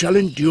 We shall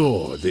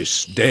endure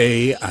this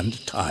day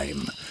and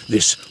time,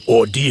 this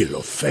ordeal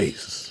of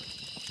faith.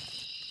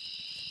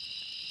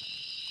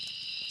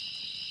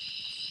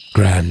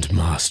 Grand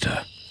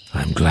Master,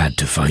 I'm glad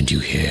to find you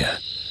here.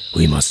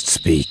 We must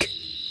speak.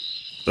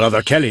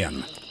 Brother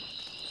Kellyan,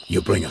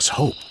 you bring us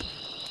hope.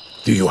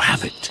 Do you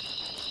have it?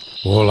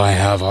 All I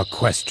have are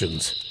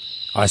questions.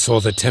 I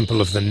saw the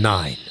Temple of the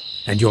Nine,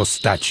 and your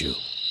statue.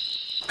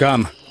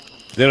 Come.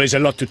 There is a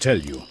lot to tell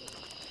you.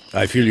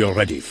 I feel you're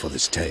ready for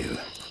this tale.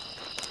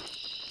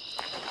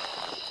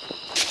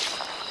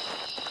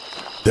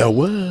 There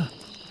were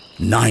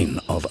 9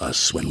 of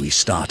us when we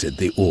started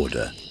the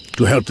Order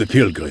to help the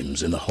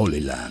pilgrims in the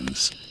Holy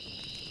Lands.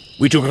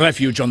 We took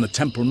refuge on the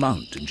Temple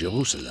Mount in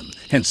Jerusalem,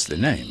 hence the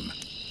name,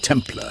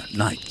 Templar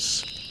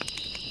Knights.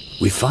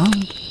 We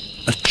found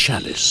a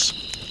chalice,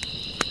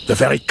 the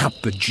very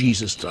cup that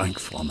Jesus drank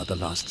from at the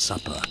Last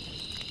Supper.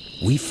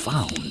 We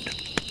found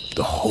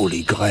the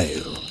Holy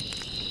Grail.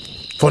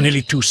 For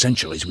nearly 2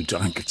 centuries we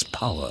drank its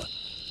power.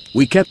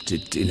 We kept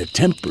it in a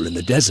temple in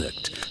the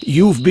desert.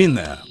 You've been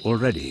there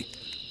already.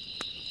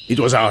 It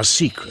was our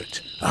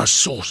secret, our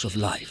source of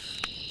life.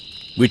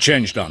 We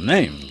changed our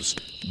names,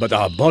 but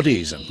our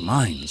bodies and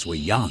minds were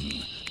young.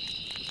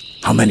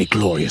 How many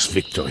glorious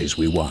victories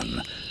we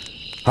won.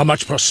 How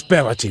much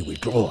prosperity we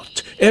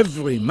brought.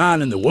 Every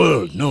man in the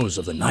world knows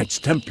of the Knights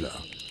Templar.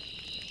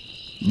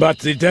 But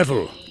the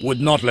devil would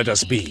not let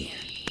us be.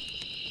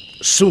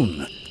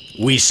 Soon,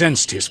 we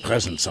sensed his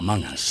presence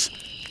among us,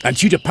 and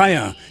Hugh de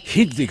Payen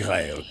hid the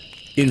Grail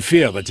in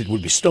fear that it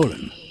would be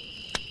stolen.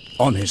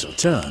 On his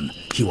return,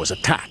 he was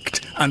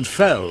attacked and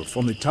fell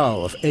from the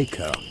Tower of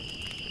Acre.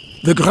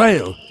 The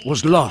Grail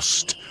was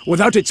lost.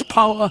 Without its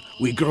power,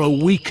 we grow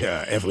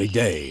weaker every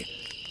day.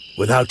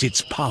 Without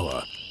its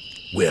power,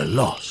 we're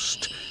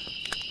lost.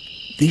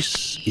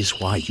 This is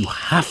why you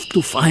have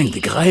to find the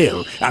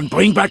Grail and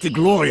bring back the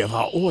glory of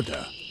our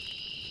Order.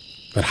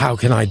 But how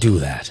can I do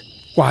that?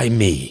 Why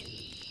me?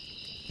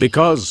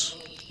 Because,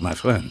 my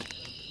friend,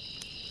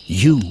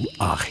 you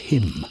are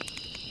him.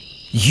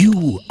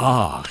 You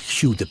are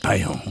Hugh de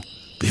Payen,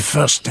 the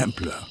first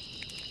Templar.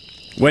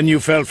 When you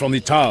fell from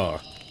the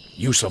tower,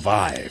 you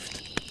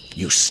survived.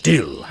 You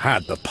still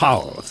had the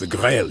power of the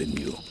Grail in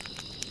you.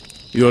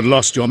 You had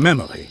lost your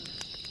memory,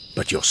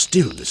 but you're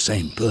still the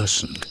same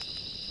person.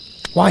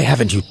 Why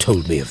haven't you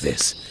told me of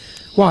this?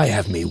 Why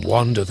have me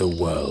wander the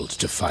world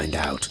to find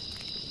out?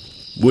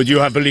 Would you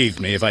have believed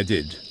me if I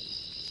did?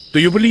 Do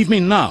you believe me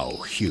now,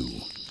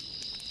 Hugh?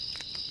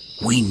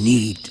 We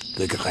need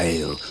the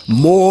Grail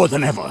more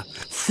than ever.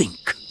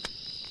 Think.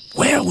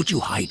 Where would you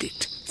hide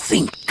it?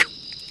 Think.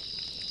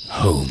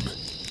 Home,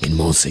 in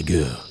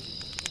Montségur.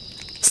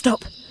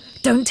 Stop.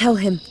 Don't tell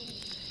him.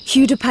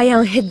 Hugh de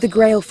Payen hid the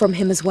Grail from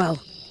him as well.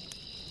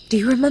 Do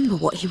you remember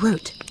what he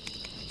wrote?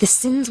 The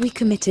sins we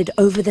committed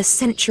over the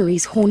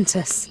centuries haunt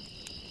us.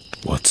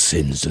 What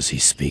sins does he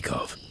speak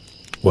of?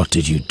 What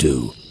did you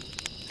do?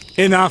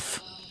 Enough!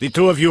 The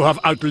two of you have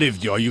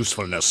outlived your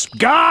usefulness.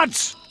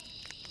 Guards!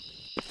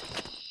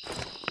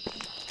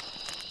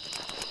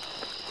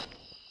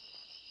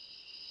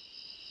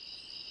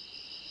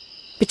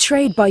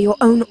 Betrayed by your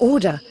own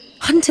order,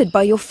 hunted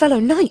by your fellow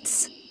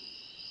knights.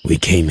 We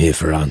came here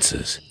for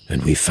answers,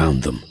 and we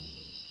found them.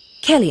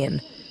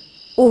 Kellyan,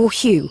 or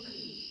Hugh,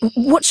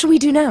 what shall we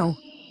do now?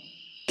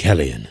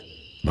 Kellyan.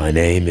 My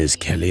name is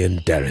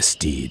Kellyan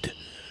Derestied.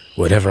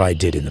 Whatever I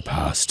did in the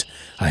past,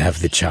 I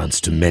have the chance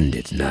to mend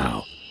it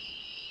now.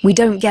 We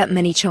don't get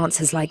many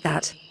chances like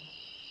that.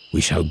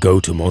 We shall go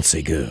to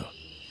Montségur,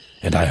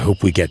 and I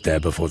hope we get there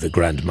before the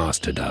Grand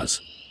Master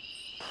does.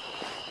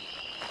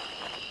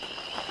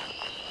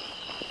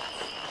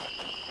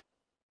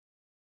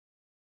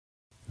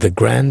 The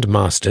Grand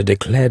Master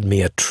declared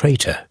me a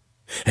traitor,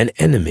 an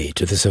enemy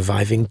to the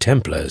surviving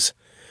Templars.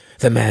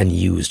 The man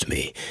used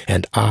me,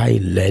 and I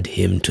led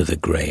him to the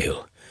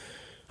Grail.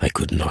 I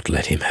could not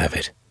let him have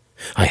it.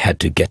 I had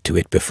to get to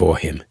it before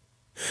him.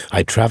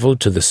 I traveled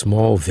to the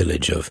small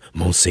village of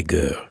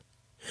Montségur.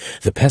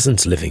 The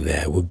peasants living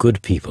there were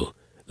good people,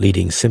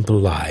 leading simple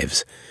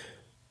lives.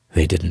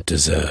 They didn't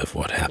deserve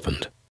what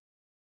happened.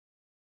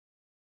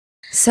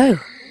 So,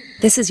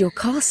 this is your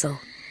castle?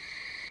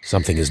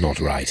 Something is not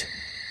right.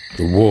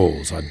 The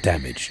walls are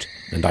damaged,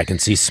 and I can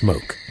see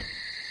smoke.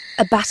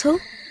 A battle?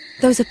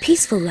 Those are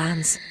peaceful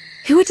lands.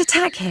 Who would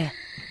attack here?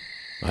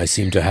 I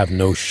seem to have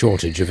no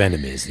shortage of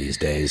enemies these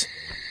days.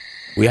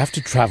 We have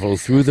to travel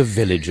through the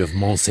village of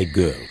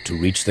Montségur to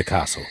reach the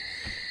castle.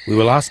 We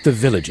will ask the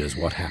villagers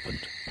what happened.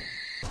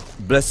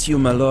 Bless you,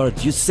 my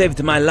lord. You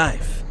saved my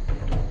life.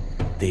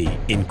 The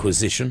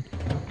Inquisition?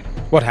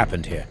 What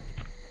happened here?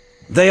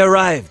 They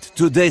arrived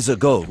 2 days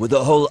ago with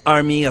a whole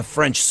army of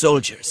French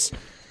soldiers,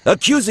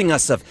 accusing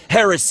us of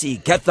heresy,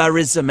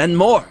 Catharism, and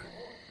more.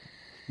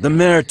 The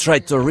mayor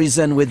tried to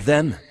reason with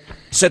them,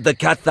 said the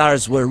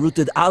Cathars were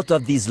rooted out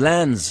of these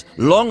lands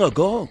long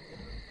ago.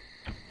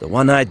 The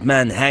one-eyed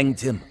man hanged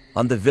him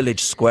on the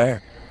village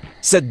square,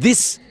 said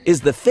this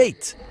is the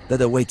fate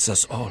that awaits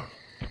us all.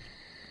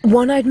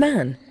 One-eyed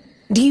man?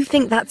 Do you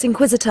think that's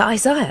Inquisitor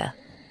Isaiah?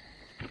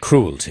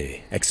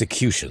 Cruelty,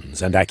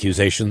 executions, and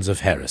accusations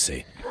of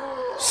heresy.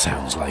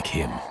 Sounds like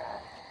him.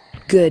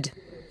 Good.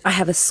 I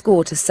have a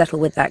score to settle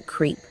with that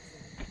creep.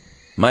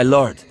 My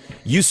lord,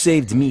 you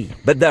saved me,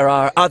 but there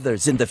are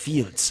others in the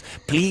fields.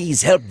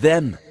 Please help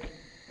them.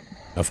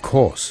 Of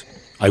course.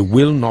 I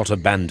will not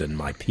abandon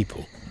my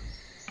people.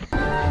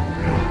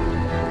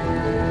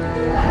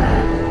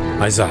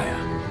 Isaiah,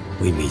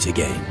 we meet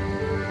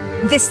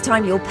again. This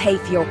time you'll pay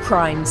for your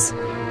crimes.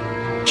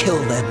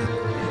 Kill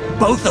them.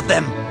 Both of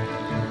them.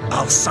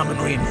 I'll summon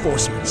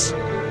reinforcements.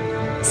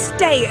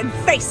 Stay and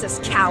face us,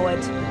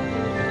 coward.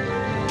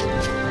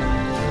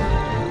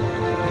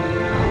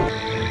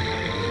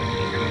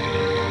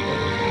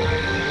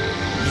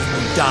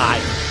 Die,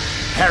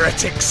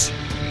 heretics!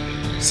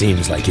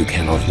 Seems like you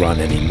cannot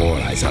run anymore,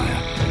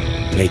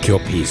 Isaiah. Make your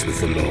peace with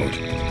the Lord.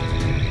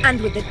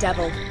 And with the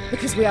devil,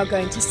 because we are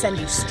going to send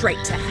you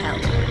straight to hell.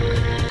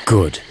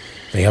 Good.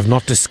 They have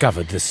not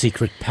discovered the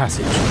secret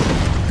passage.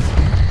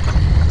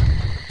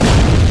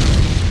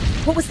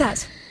 What was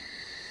that?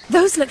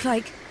 Those look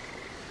like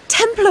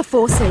Templar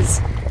forces.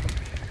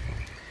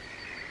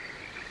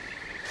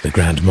 The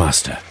Grand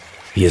Master.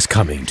 He is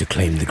coming to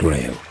claim the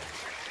Grail.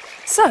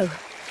 So,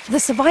 the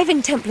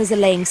surviving Templars are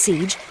laying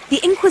siege, the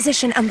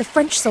Inquisition and the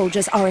French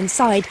soldiers are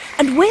inside,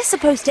 and we're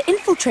supposed to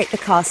infiltrate the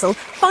castle,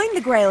 find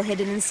the Grail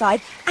hidden inside,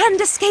 and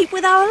escape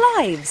with our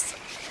lives.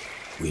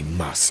 We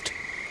must.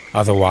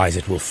 Otherwise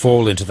it will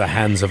fall into the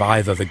hands of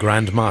either the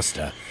Grand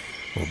Master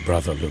or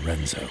Brother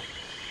Lorenzo.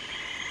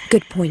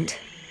 Good point.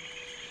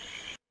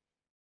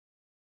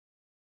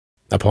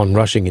 Upon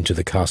rushing into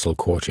the castle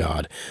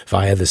courtyard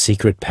via the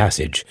secret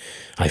passage,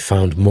 I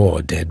found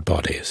more dead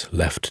bodies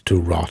left to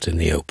rot in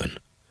the open.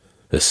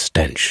 The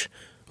stench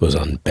was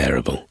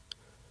unbearable.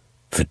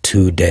 For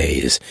 2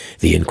 days,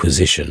 the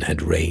Inquisition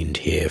had reigned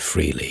here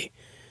freely.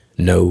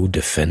 No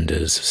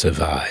defenders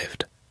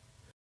survived.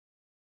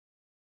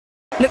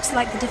 Looks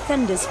like the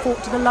defenders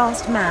fought to the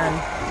last man.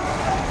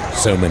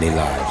 So many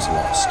lives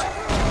lost.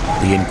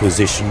 The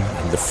Inquisition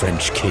and the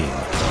French king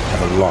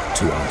have a lot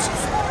to answer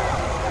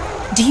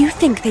for. Do you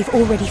think they've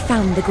already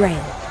found the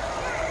Grail?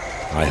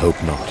 I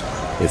hope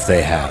not. If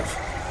they have,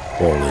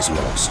 all is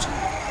lost.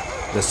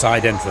 The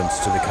side entrance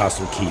to the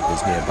castle keep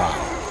is nearby.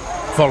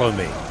 Follow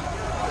me.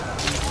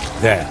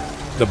 There,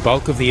 the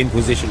bulk of the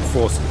Inquisition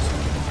forces.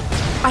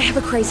 I have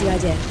a crazy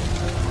idea.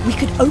 We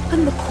could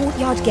open the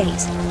courtyard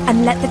gate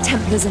and let the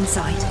Templars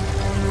inside.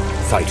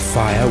 Fight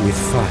fire with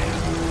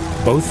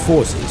fire. Both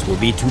forces will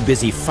be too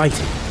busy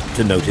fighting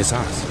to notice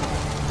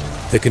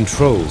us. The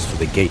controls for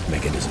the gate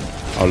mechanism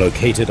are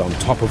located on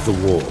top of the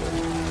wall.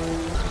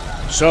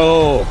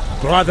 So,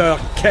 Brother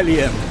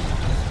Kellyan,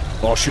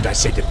 or should I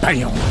say the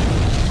Payan?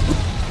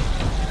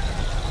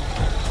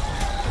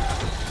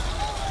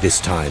 This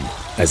time,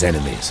 as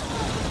enemies,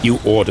 you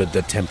ordered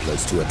the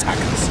Templars to attack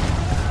us.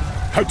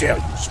 How dare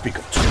you speak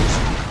of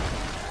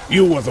treason?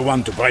 You were the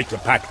one to break the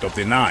Pact of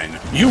the Nine.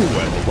 You were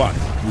the one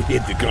who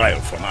hid the Grail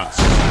from us.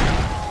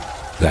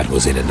 That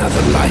was in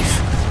another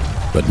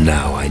life, but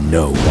now I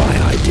know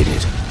why I did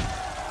it.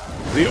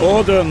 The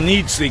Order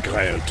needs the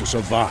Grail to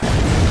survive.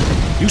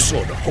 You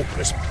saw the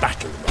hopeless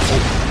battle in the Holy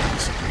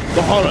Lands,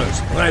 the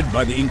horrors bred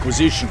by the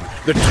Inquisition,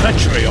 the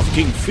treachery of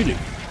King Philip.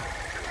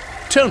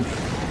 Tell me,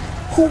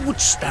 who would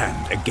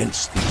stand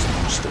against these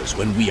monsters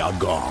when we are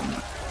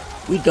gone?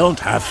 We don't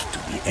have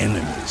to be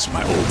enemies,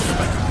 my old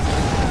friend.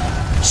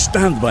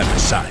 Stand by my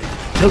side,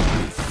 help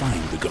me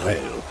find the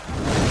Grail,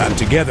 and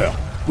together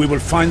we will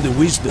find the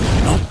wisdom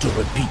not to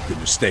repeat the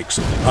mistakes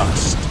of the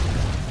past.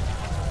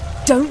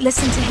 Don't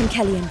listen to him,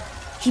 Kellyan.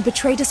 He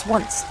betrayed us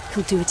once.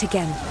 He'll do it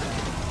again.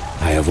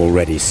 I have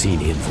already seen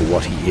him for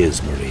what he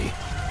is, Marie.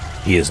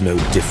 He is no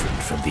different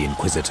from the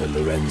Inquisitor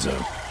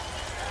Lorenzo,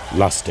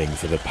 lusting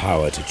for the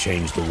power to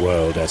change the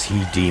world as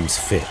he deems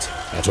fit,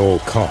 at all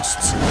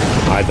costs,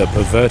 either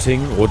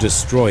perverting or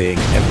destroying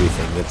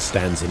everything that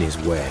stands in his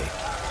way.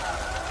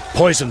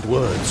 Poisoned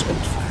words, old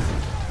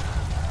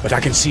friend. But I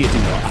can see it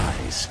in your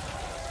eyes.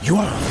 You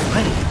are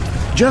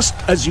afraid, just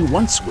as you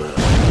once were.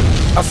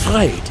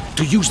 Afraid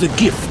to use the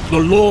gift the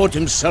Lord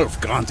himself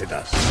granted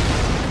us.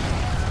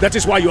 That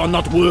is why you are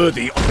not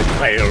worthy of the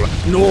Grail,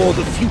 nor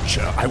the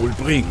future I will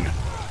bring.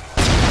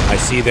 I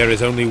see there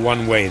is only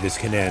one way this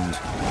can end.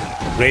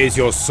 Raise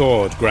your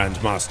sword,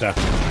 Grand Master.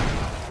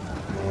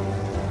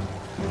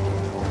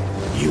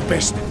 You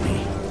bested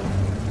me.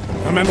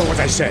 Remember what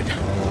I said.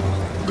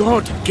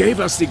 God gave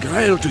us the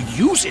Grail to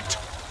use it,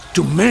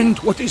 to mend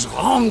what is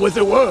wrong with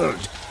the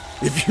world.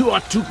 If you are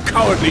too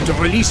cowardly to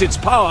release its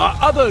power,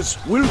 others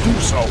will do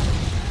so.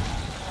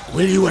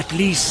 Will you at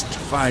least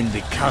find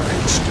the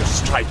courage to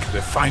strike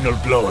the final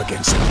blow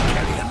against me,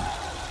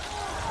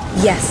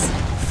 Kellyan? Yes,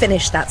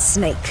 finish that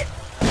snake.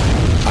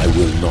 I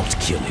will not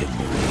kill him,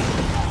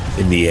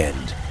 Marie. In the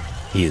end,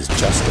 he is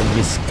just a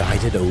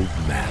misguided old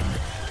man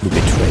who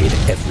betrayed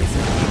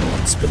everything he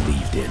once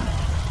believed in.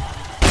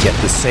 Yet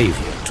the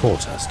Savior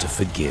taught us to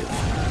forgive.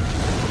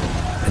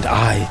 And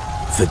I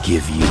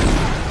forgive you,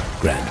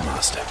 Grand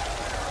Master.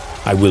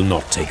 I will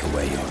not take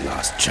away your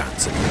last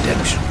chance at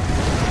redemption.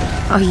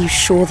 Are you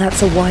sure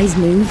that's a wise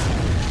move?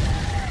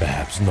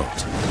 Perhaps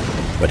not,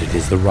 but it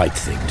is the right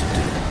thing to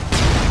do.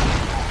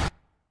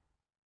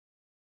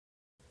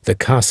 The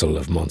castle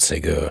of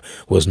Montségur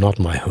was not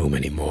my home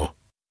anymore.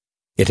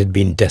 It had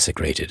been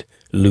desecrated,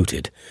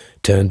 looted,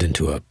 turned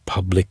into a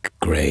public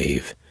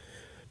grave.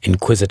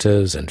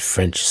 Inquisitors and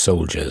French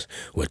soldiers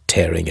were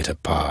tearing it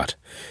apart,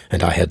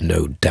 and I had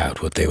no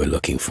doubt what they were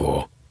looking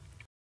for.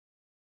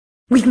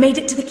 We've made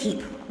it to the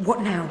keep.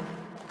 What now?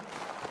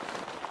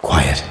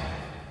 Quiet.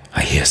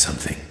 I hear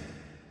something.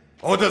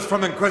 Orders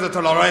from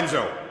Inquisitor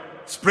Lorenzo.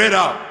 Spread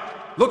out.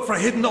 Look for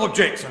hidden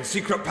objects and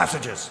secret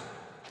passages.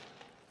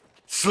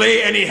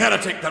 Slay any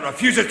heretic that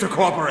refuses to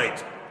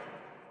cooperate.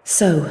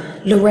 So,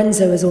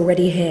 Lorenzo is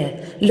already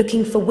here,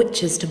 looking for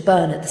witches to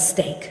burn at the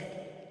stake.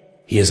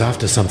 He is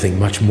after something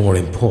much more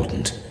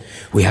important.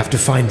 We have to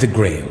find the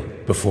Grail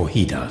before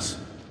he does.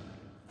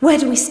 Where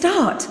do we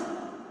start?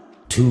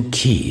 2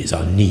 keys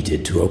are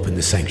needed to open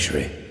the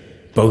sanctuary.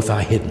 Both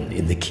are hidden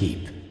in the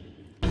keep.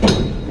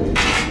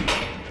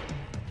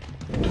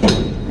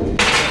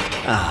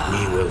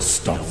 We will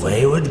stop the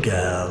wayward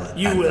girl.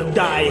 You will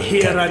die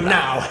here and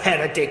now,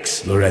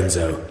 heretics.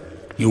 Lorenzo,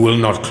 you will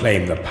not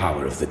claim the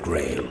power of the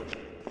Grail.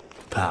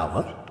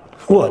 Power?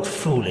 What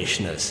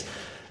foolishness.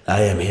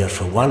 I am here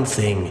for one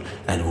thing,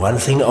 and one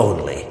thing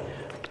only.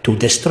 To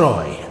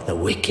destroy the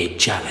wicked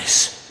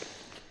chalice.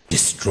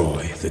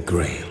 Destroy the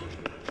Grail?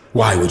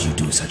 Why would you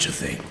do such a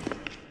thing?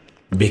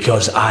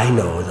 Because I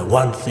know the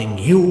one thing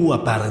you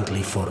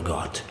apparently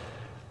forgot.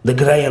 The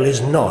Grail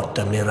is not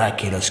a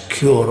miraculous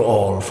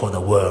cure-all for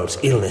the world's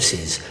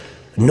illnesses,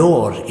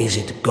 nor is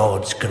it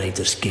God's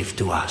greatest gift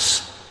to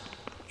us.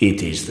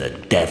 It is the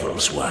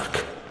devil's work.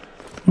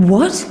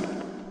 What?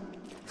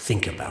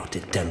 Think about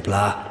it,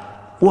 Templar.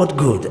 What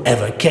good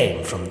ever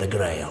came from the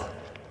Grail?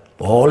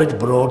 All it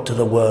brought to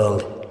the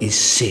world is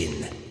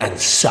sin and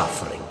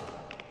suffering.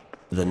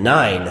 The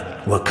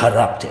 9 were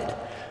corrupted,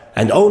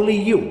 and only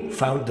you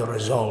found the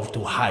resolve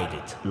to hide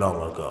it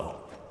long ago.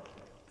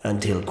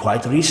 Until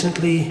quite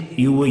recently,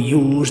 you were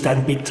used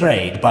and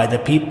betrayed by the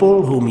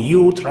people whom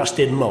you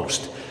trusted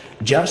most,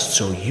 just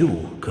so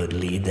you could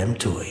lead them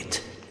to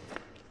it.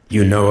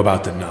 You know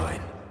about the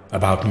 9,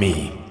 about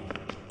me.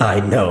 I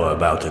know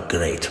about a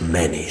great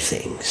many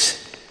things.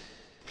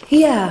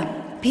 Yeah,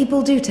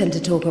 people do tend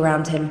to talk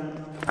around him,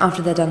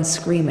 after they're done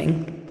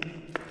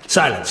screaming.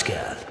 Silence,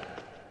 girl.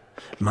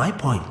 My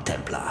point,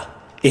 Templar,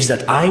 is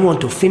that I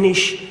want to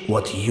finish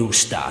what you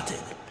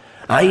started.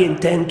 I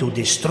intend to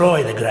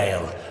destroy the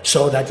Grail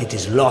so that it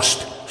is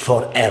lost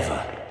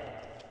forever.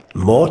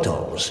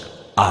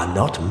 Mortals are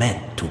not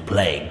meant to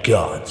play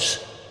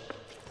gods.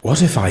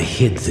 What if I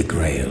hid the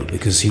Grail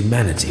because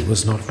humanity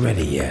was not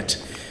ready yet?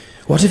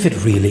 What if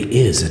it really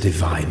is a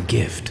divine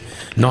gift,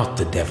 not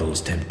the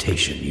devil's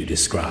temptation you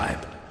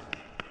describe?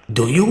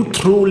 Do you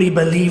truly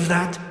believe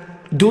that?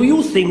 Do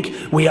you think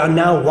we are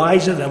now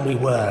wiser than we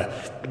were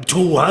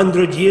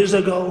 200 years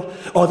ago?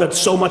 Or that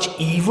so much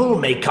evil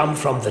may come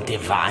from the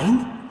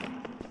divine?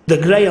 The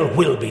Grail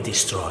will be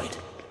destroyed,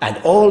 and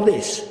all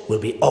this will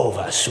be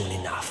over soon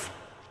enough.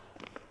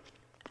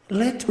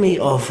 Let me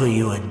offer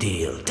you a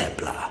deal,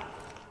 Templar.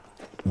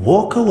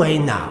 Walk away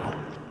now.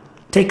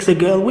 Take the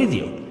girl with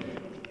you.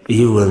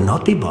 You will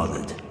not be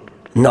bothered.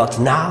 Not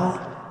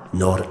now,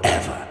 nor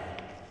ever.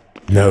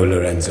 No,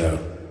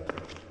 Lorenzo.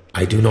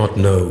 I do not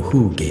know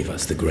who gave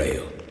us the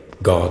Grail,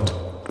 God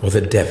or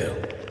the Devil,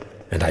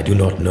 and I do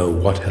not know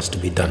what has to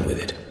be done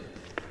with it.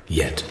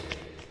 Yet.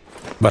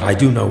 But I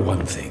do know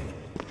one thing.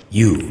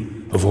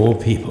 You, of all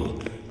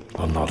people,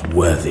 are not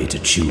worthy to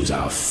choose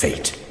our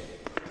fate.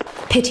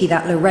 Pity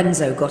that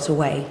Lorenzo got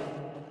away.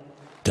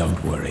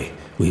 Don't worry.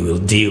 We will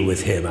deal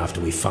with him after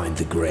we find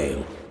the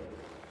Grail.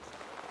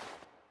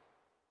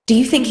 Do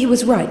you think he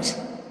was right?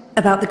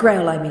 About the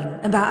Grail, I mean.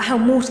 About how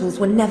mortals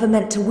were never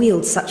meant to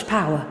wield such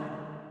power.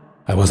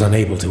 I was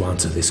unable to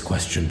answer this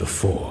question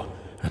before,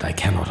 and I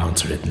cannot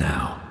answer it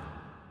now.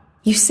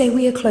 You say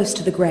we are close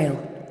to the Grail.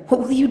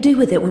 What will you do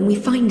with it when we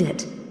find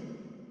it?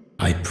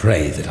 I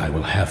pray that I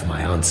will have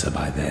my answer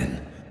by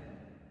then.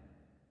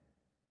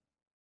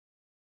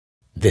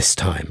 This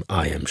time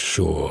I am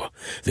sure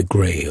the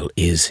Grail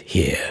is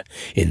here,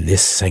 in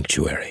this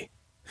sanctuary.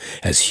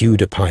 As Hugh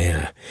de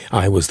Payen,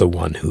 I was the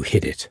one who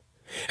hid it.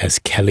 As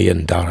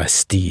Kellyan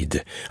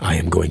d'Aristide, I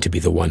am going to be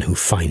the one who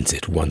finds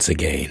it once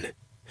again.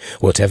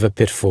 Whatever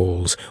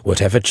pitfalls,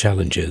 whatever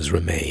challenges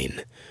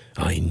remain,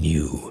 I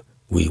knew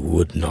we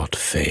would not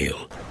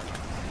fail.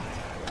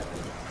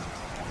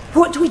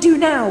 What do we do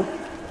now?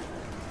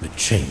 The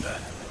chamber,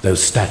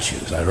 those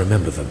statues, I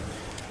remember them.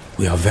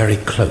 We are very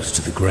close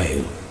to the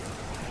Grail.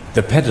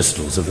 The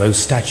pedestals of those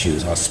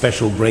statues are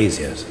special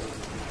braziers.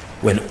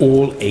 When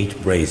all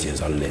 8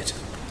 braziers are lit,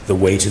 the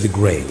way to the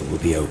Grail will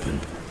be open.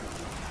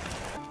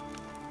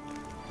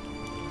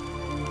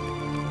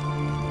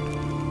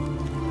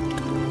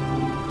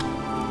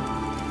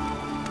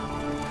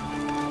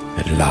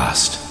 At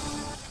last,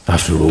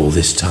 after all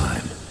this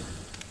time,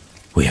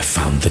 we have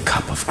found the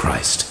Cup of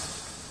Christ.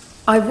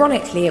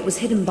 Ironically, it was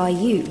hidden by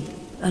you,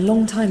 a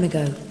long time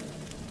ago.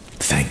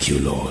 Thank you,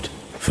 Lord,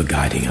 for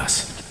guiding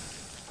us.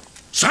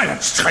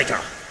 Silence, traitor!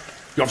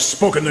 You have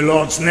spoken the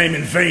Lord's name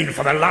in vain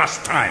for the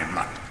last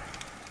time.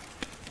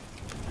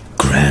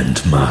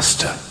 Grand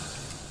Master.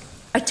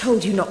 I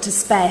told you not to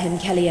spare him,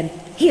 Kellyan.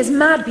 He is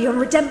mad beyond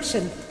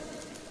redemption.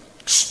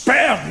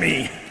 Spare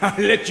me! I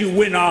let you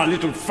win our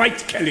little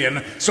fight,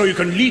 Kellyan, so you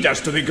can lead us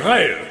to the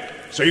Grail.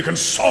 So you can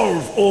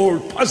solve all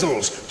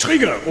puzzles,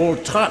 trigger all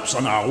traps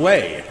on our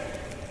way.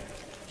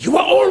 You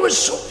are always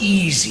so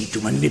easy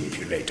to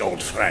manipulate,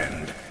 old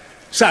friend.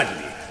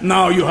 Sadly,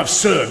 now you have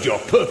served your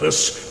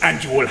purpose,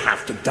 and you will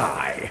have to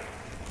die.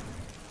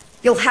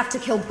 You'll have to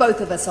kill both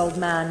of us, old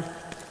man.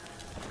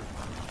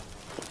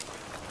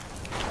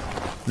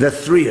 The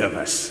 3 of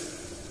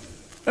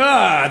us.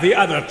 Ah, the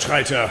other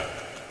traitor.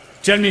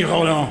 Tell me,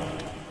 Roland,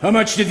 how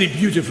much did the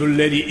beautiful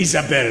Lady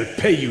Isabelle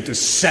pay you to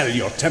sell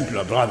your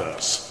Templar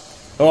brothers?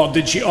 Or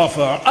did she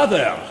offer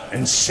other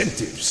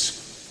incentives?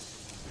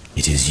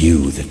 It is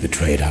you that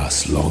betrayed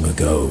us long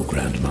ago,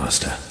 Grand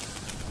Master.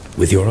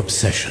 With your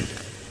obsession,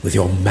 with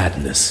your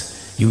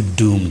madness, you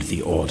doomed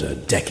the Order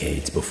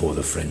decades before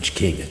the French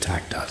king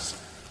attacked us.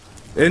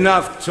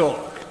 Enough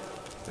talk.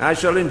 I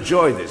shall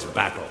enjoy this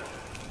battle.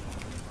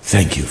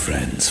 Thank you,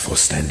 friends, for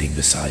standing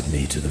beside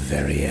me to the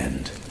very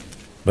end.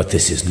 But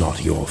this is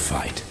not your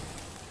fight.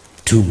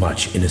 Too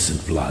much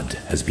innocent blood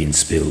has been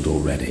spilled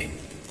already.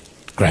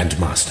 Grand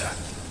Master,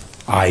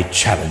 I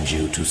challenge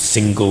you to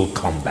single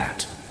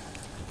combat.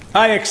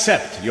 I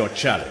accept your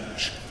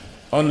challenge.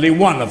 Only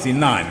one of the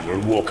 9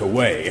 will walk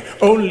away.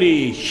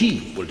 Only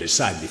he will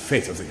decide the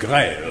fate of the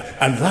Grail,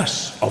 and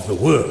thus of the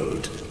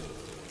world.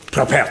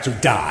 Prepare to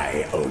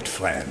die, old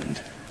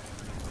friend.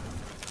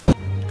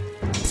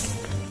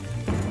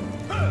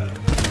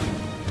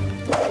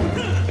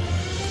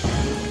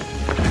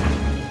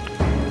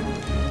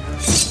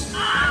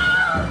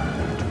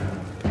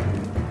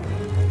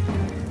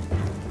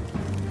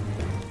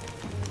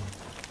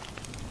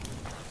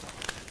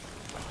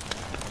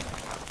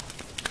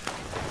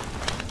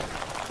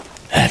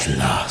 At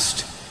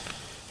last,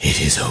 it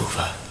is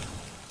over.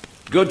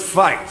 Good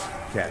fight,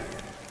 Kellyan.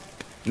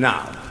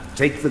 Now,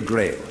 take the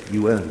Grail.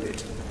 You earned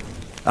it.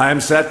 I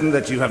am certain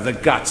that you have the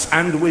guts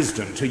and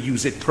wisdom to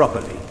use it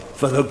properly,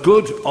 for the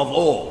good of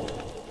all.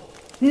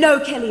 No,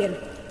 Kellyan.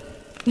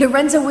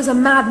 Lorenzo was a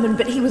madman,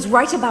 but he was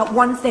right about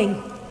one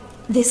thing.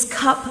 This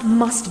cup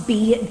must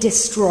be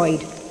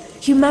destroyed.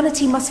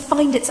 Humanity must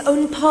find its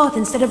own path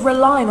instead of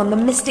relying on the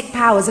mystic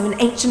powers of an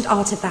ancient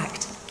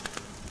artifact.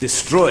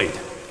 Destroyed?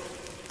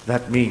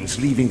 That means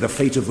leaving the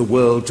fate of the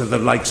world to the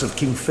likes of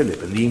King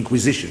Philip and the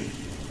Inquisition.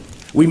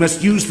 We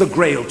must use the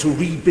Grail to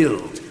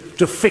rebuild,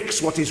 to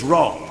fix what is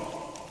wrong.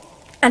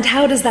 And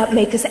how does that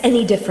make us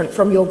any different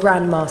from your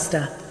Grand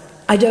Master?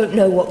 I don't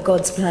know what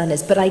God's plan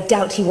is, but I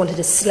doubt he wanted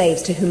us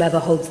slaves to whomever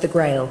holds the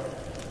Grail.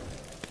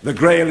 The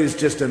Grail is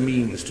just a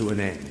means to an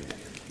end.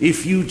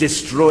 If you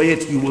destroy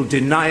it, you will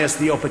deny us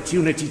the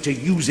opportunity to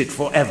use it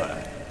forever.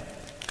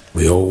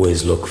 We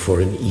always look for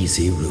an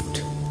easy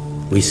route.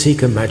 We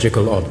seek a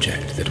magical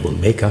object that will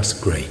make us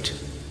great.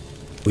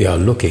 We are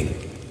looking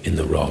in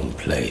the wrong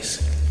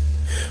place.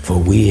 For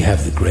we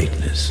have the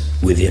greatness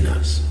within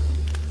us.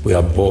 We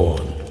are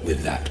born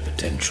with that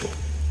potential.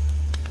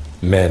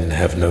 Men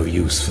have no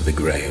use for the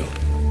Grail.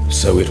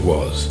 So it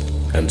was,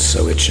 and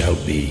so it shall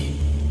be.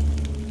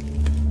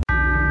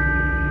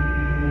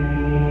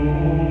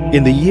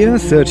 In the year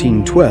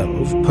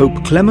 1312,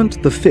 Pope Clement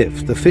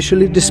V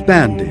officially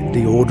disbanded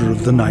the Order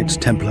of the Knights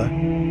Templar.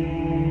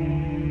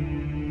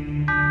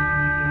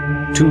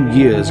 2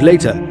 years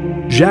later,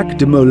 Jacques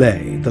de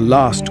Molay, the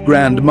last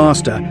Grand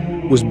Master,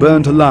 was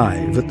burnt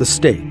alive at the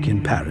stake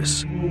in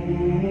Paris.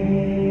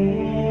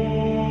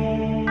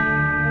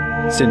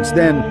 Since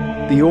then,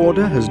 the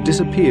Order has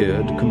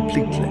disappeared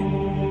completely.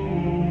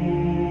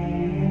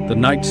 The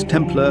Knights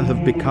Templar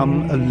have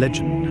become a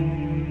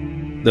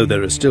legend, though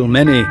there are still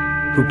many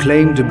who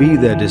claim to be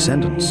their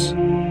descendants.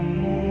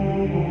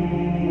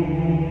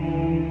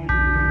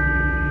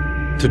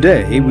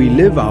 Today, we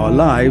live our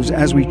lives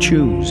as we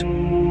choose,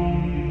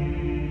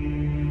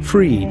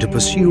 free to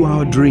pursue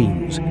our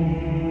dreams,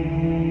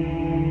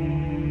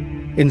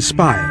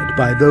 inspired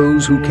by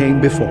those who came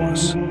before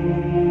us.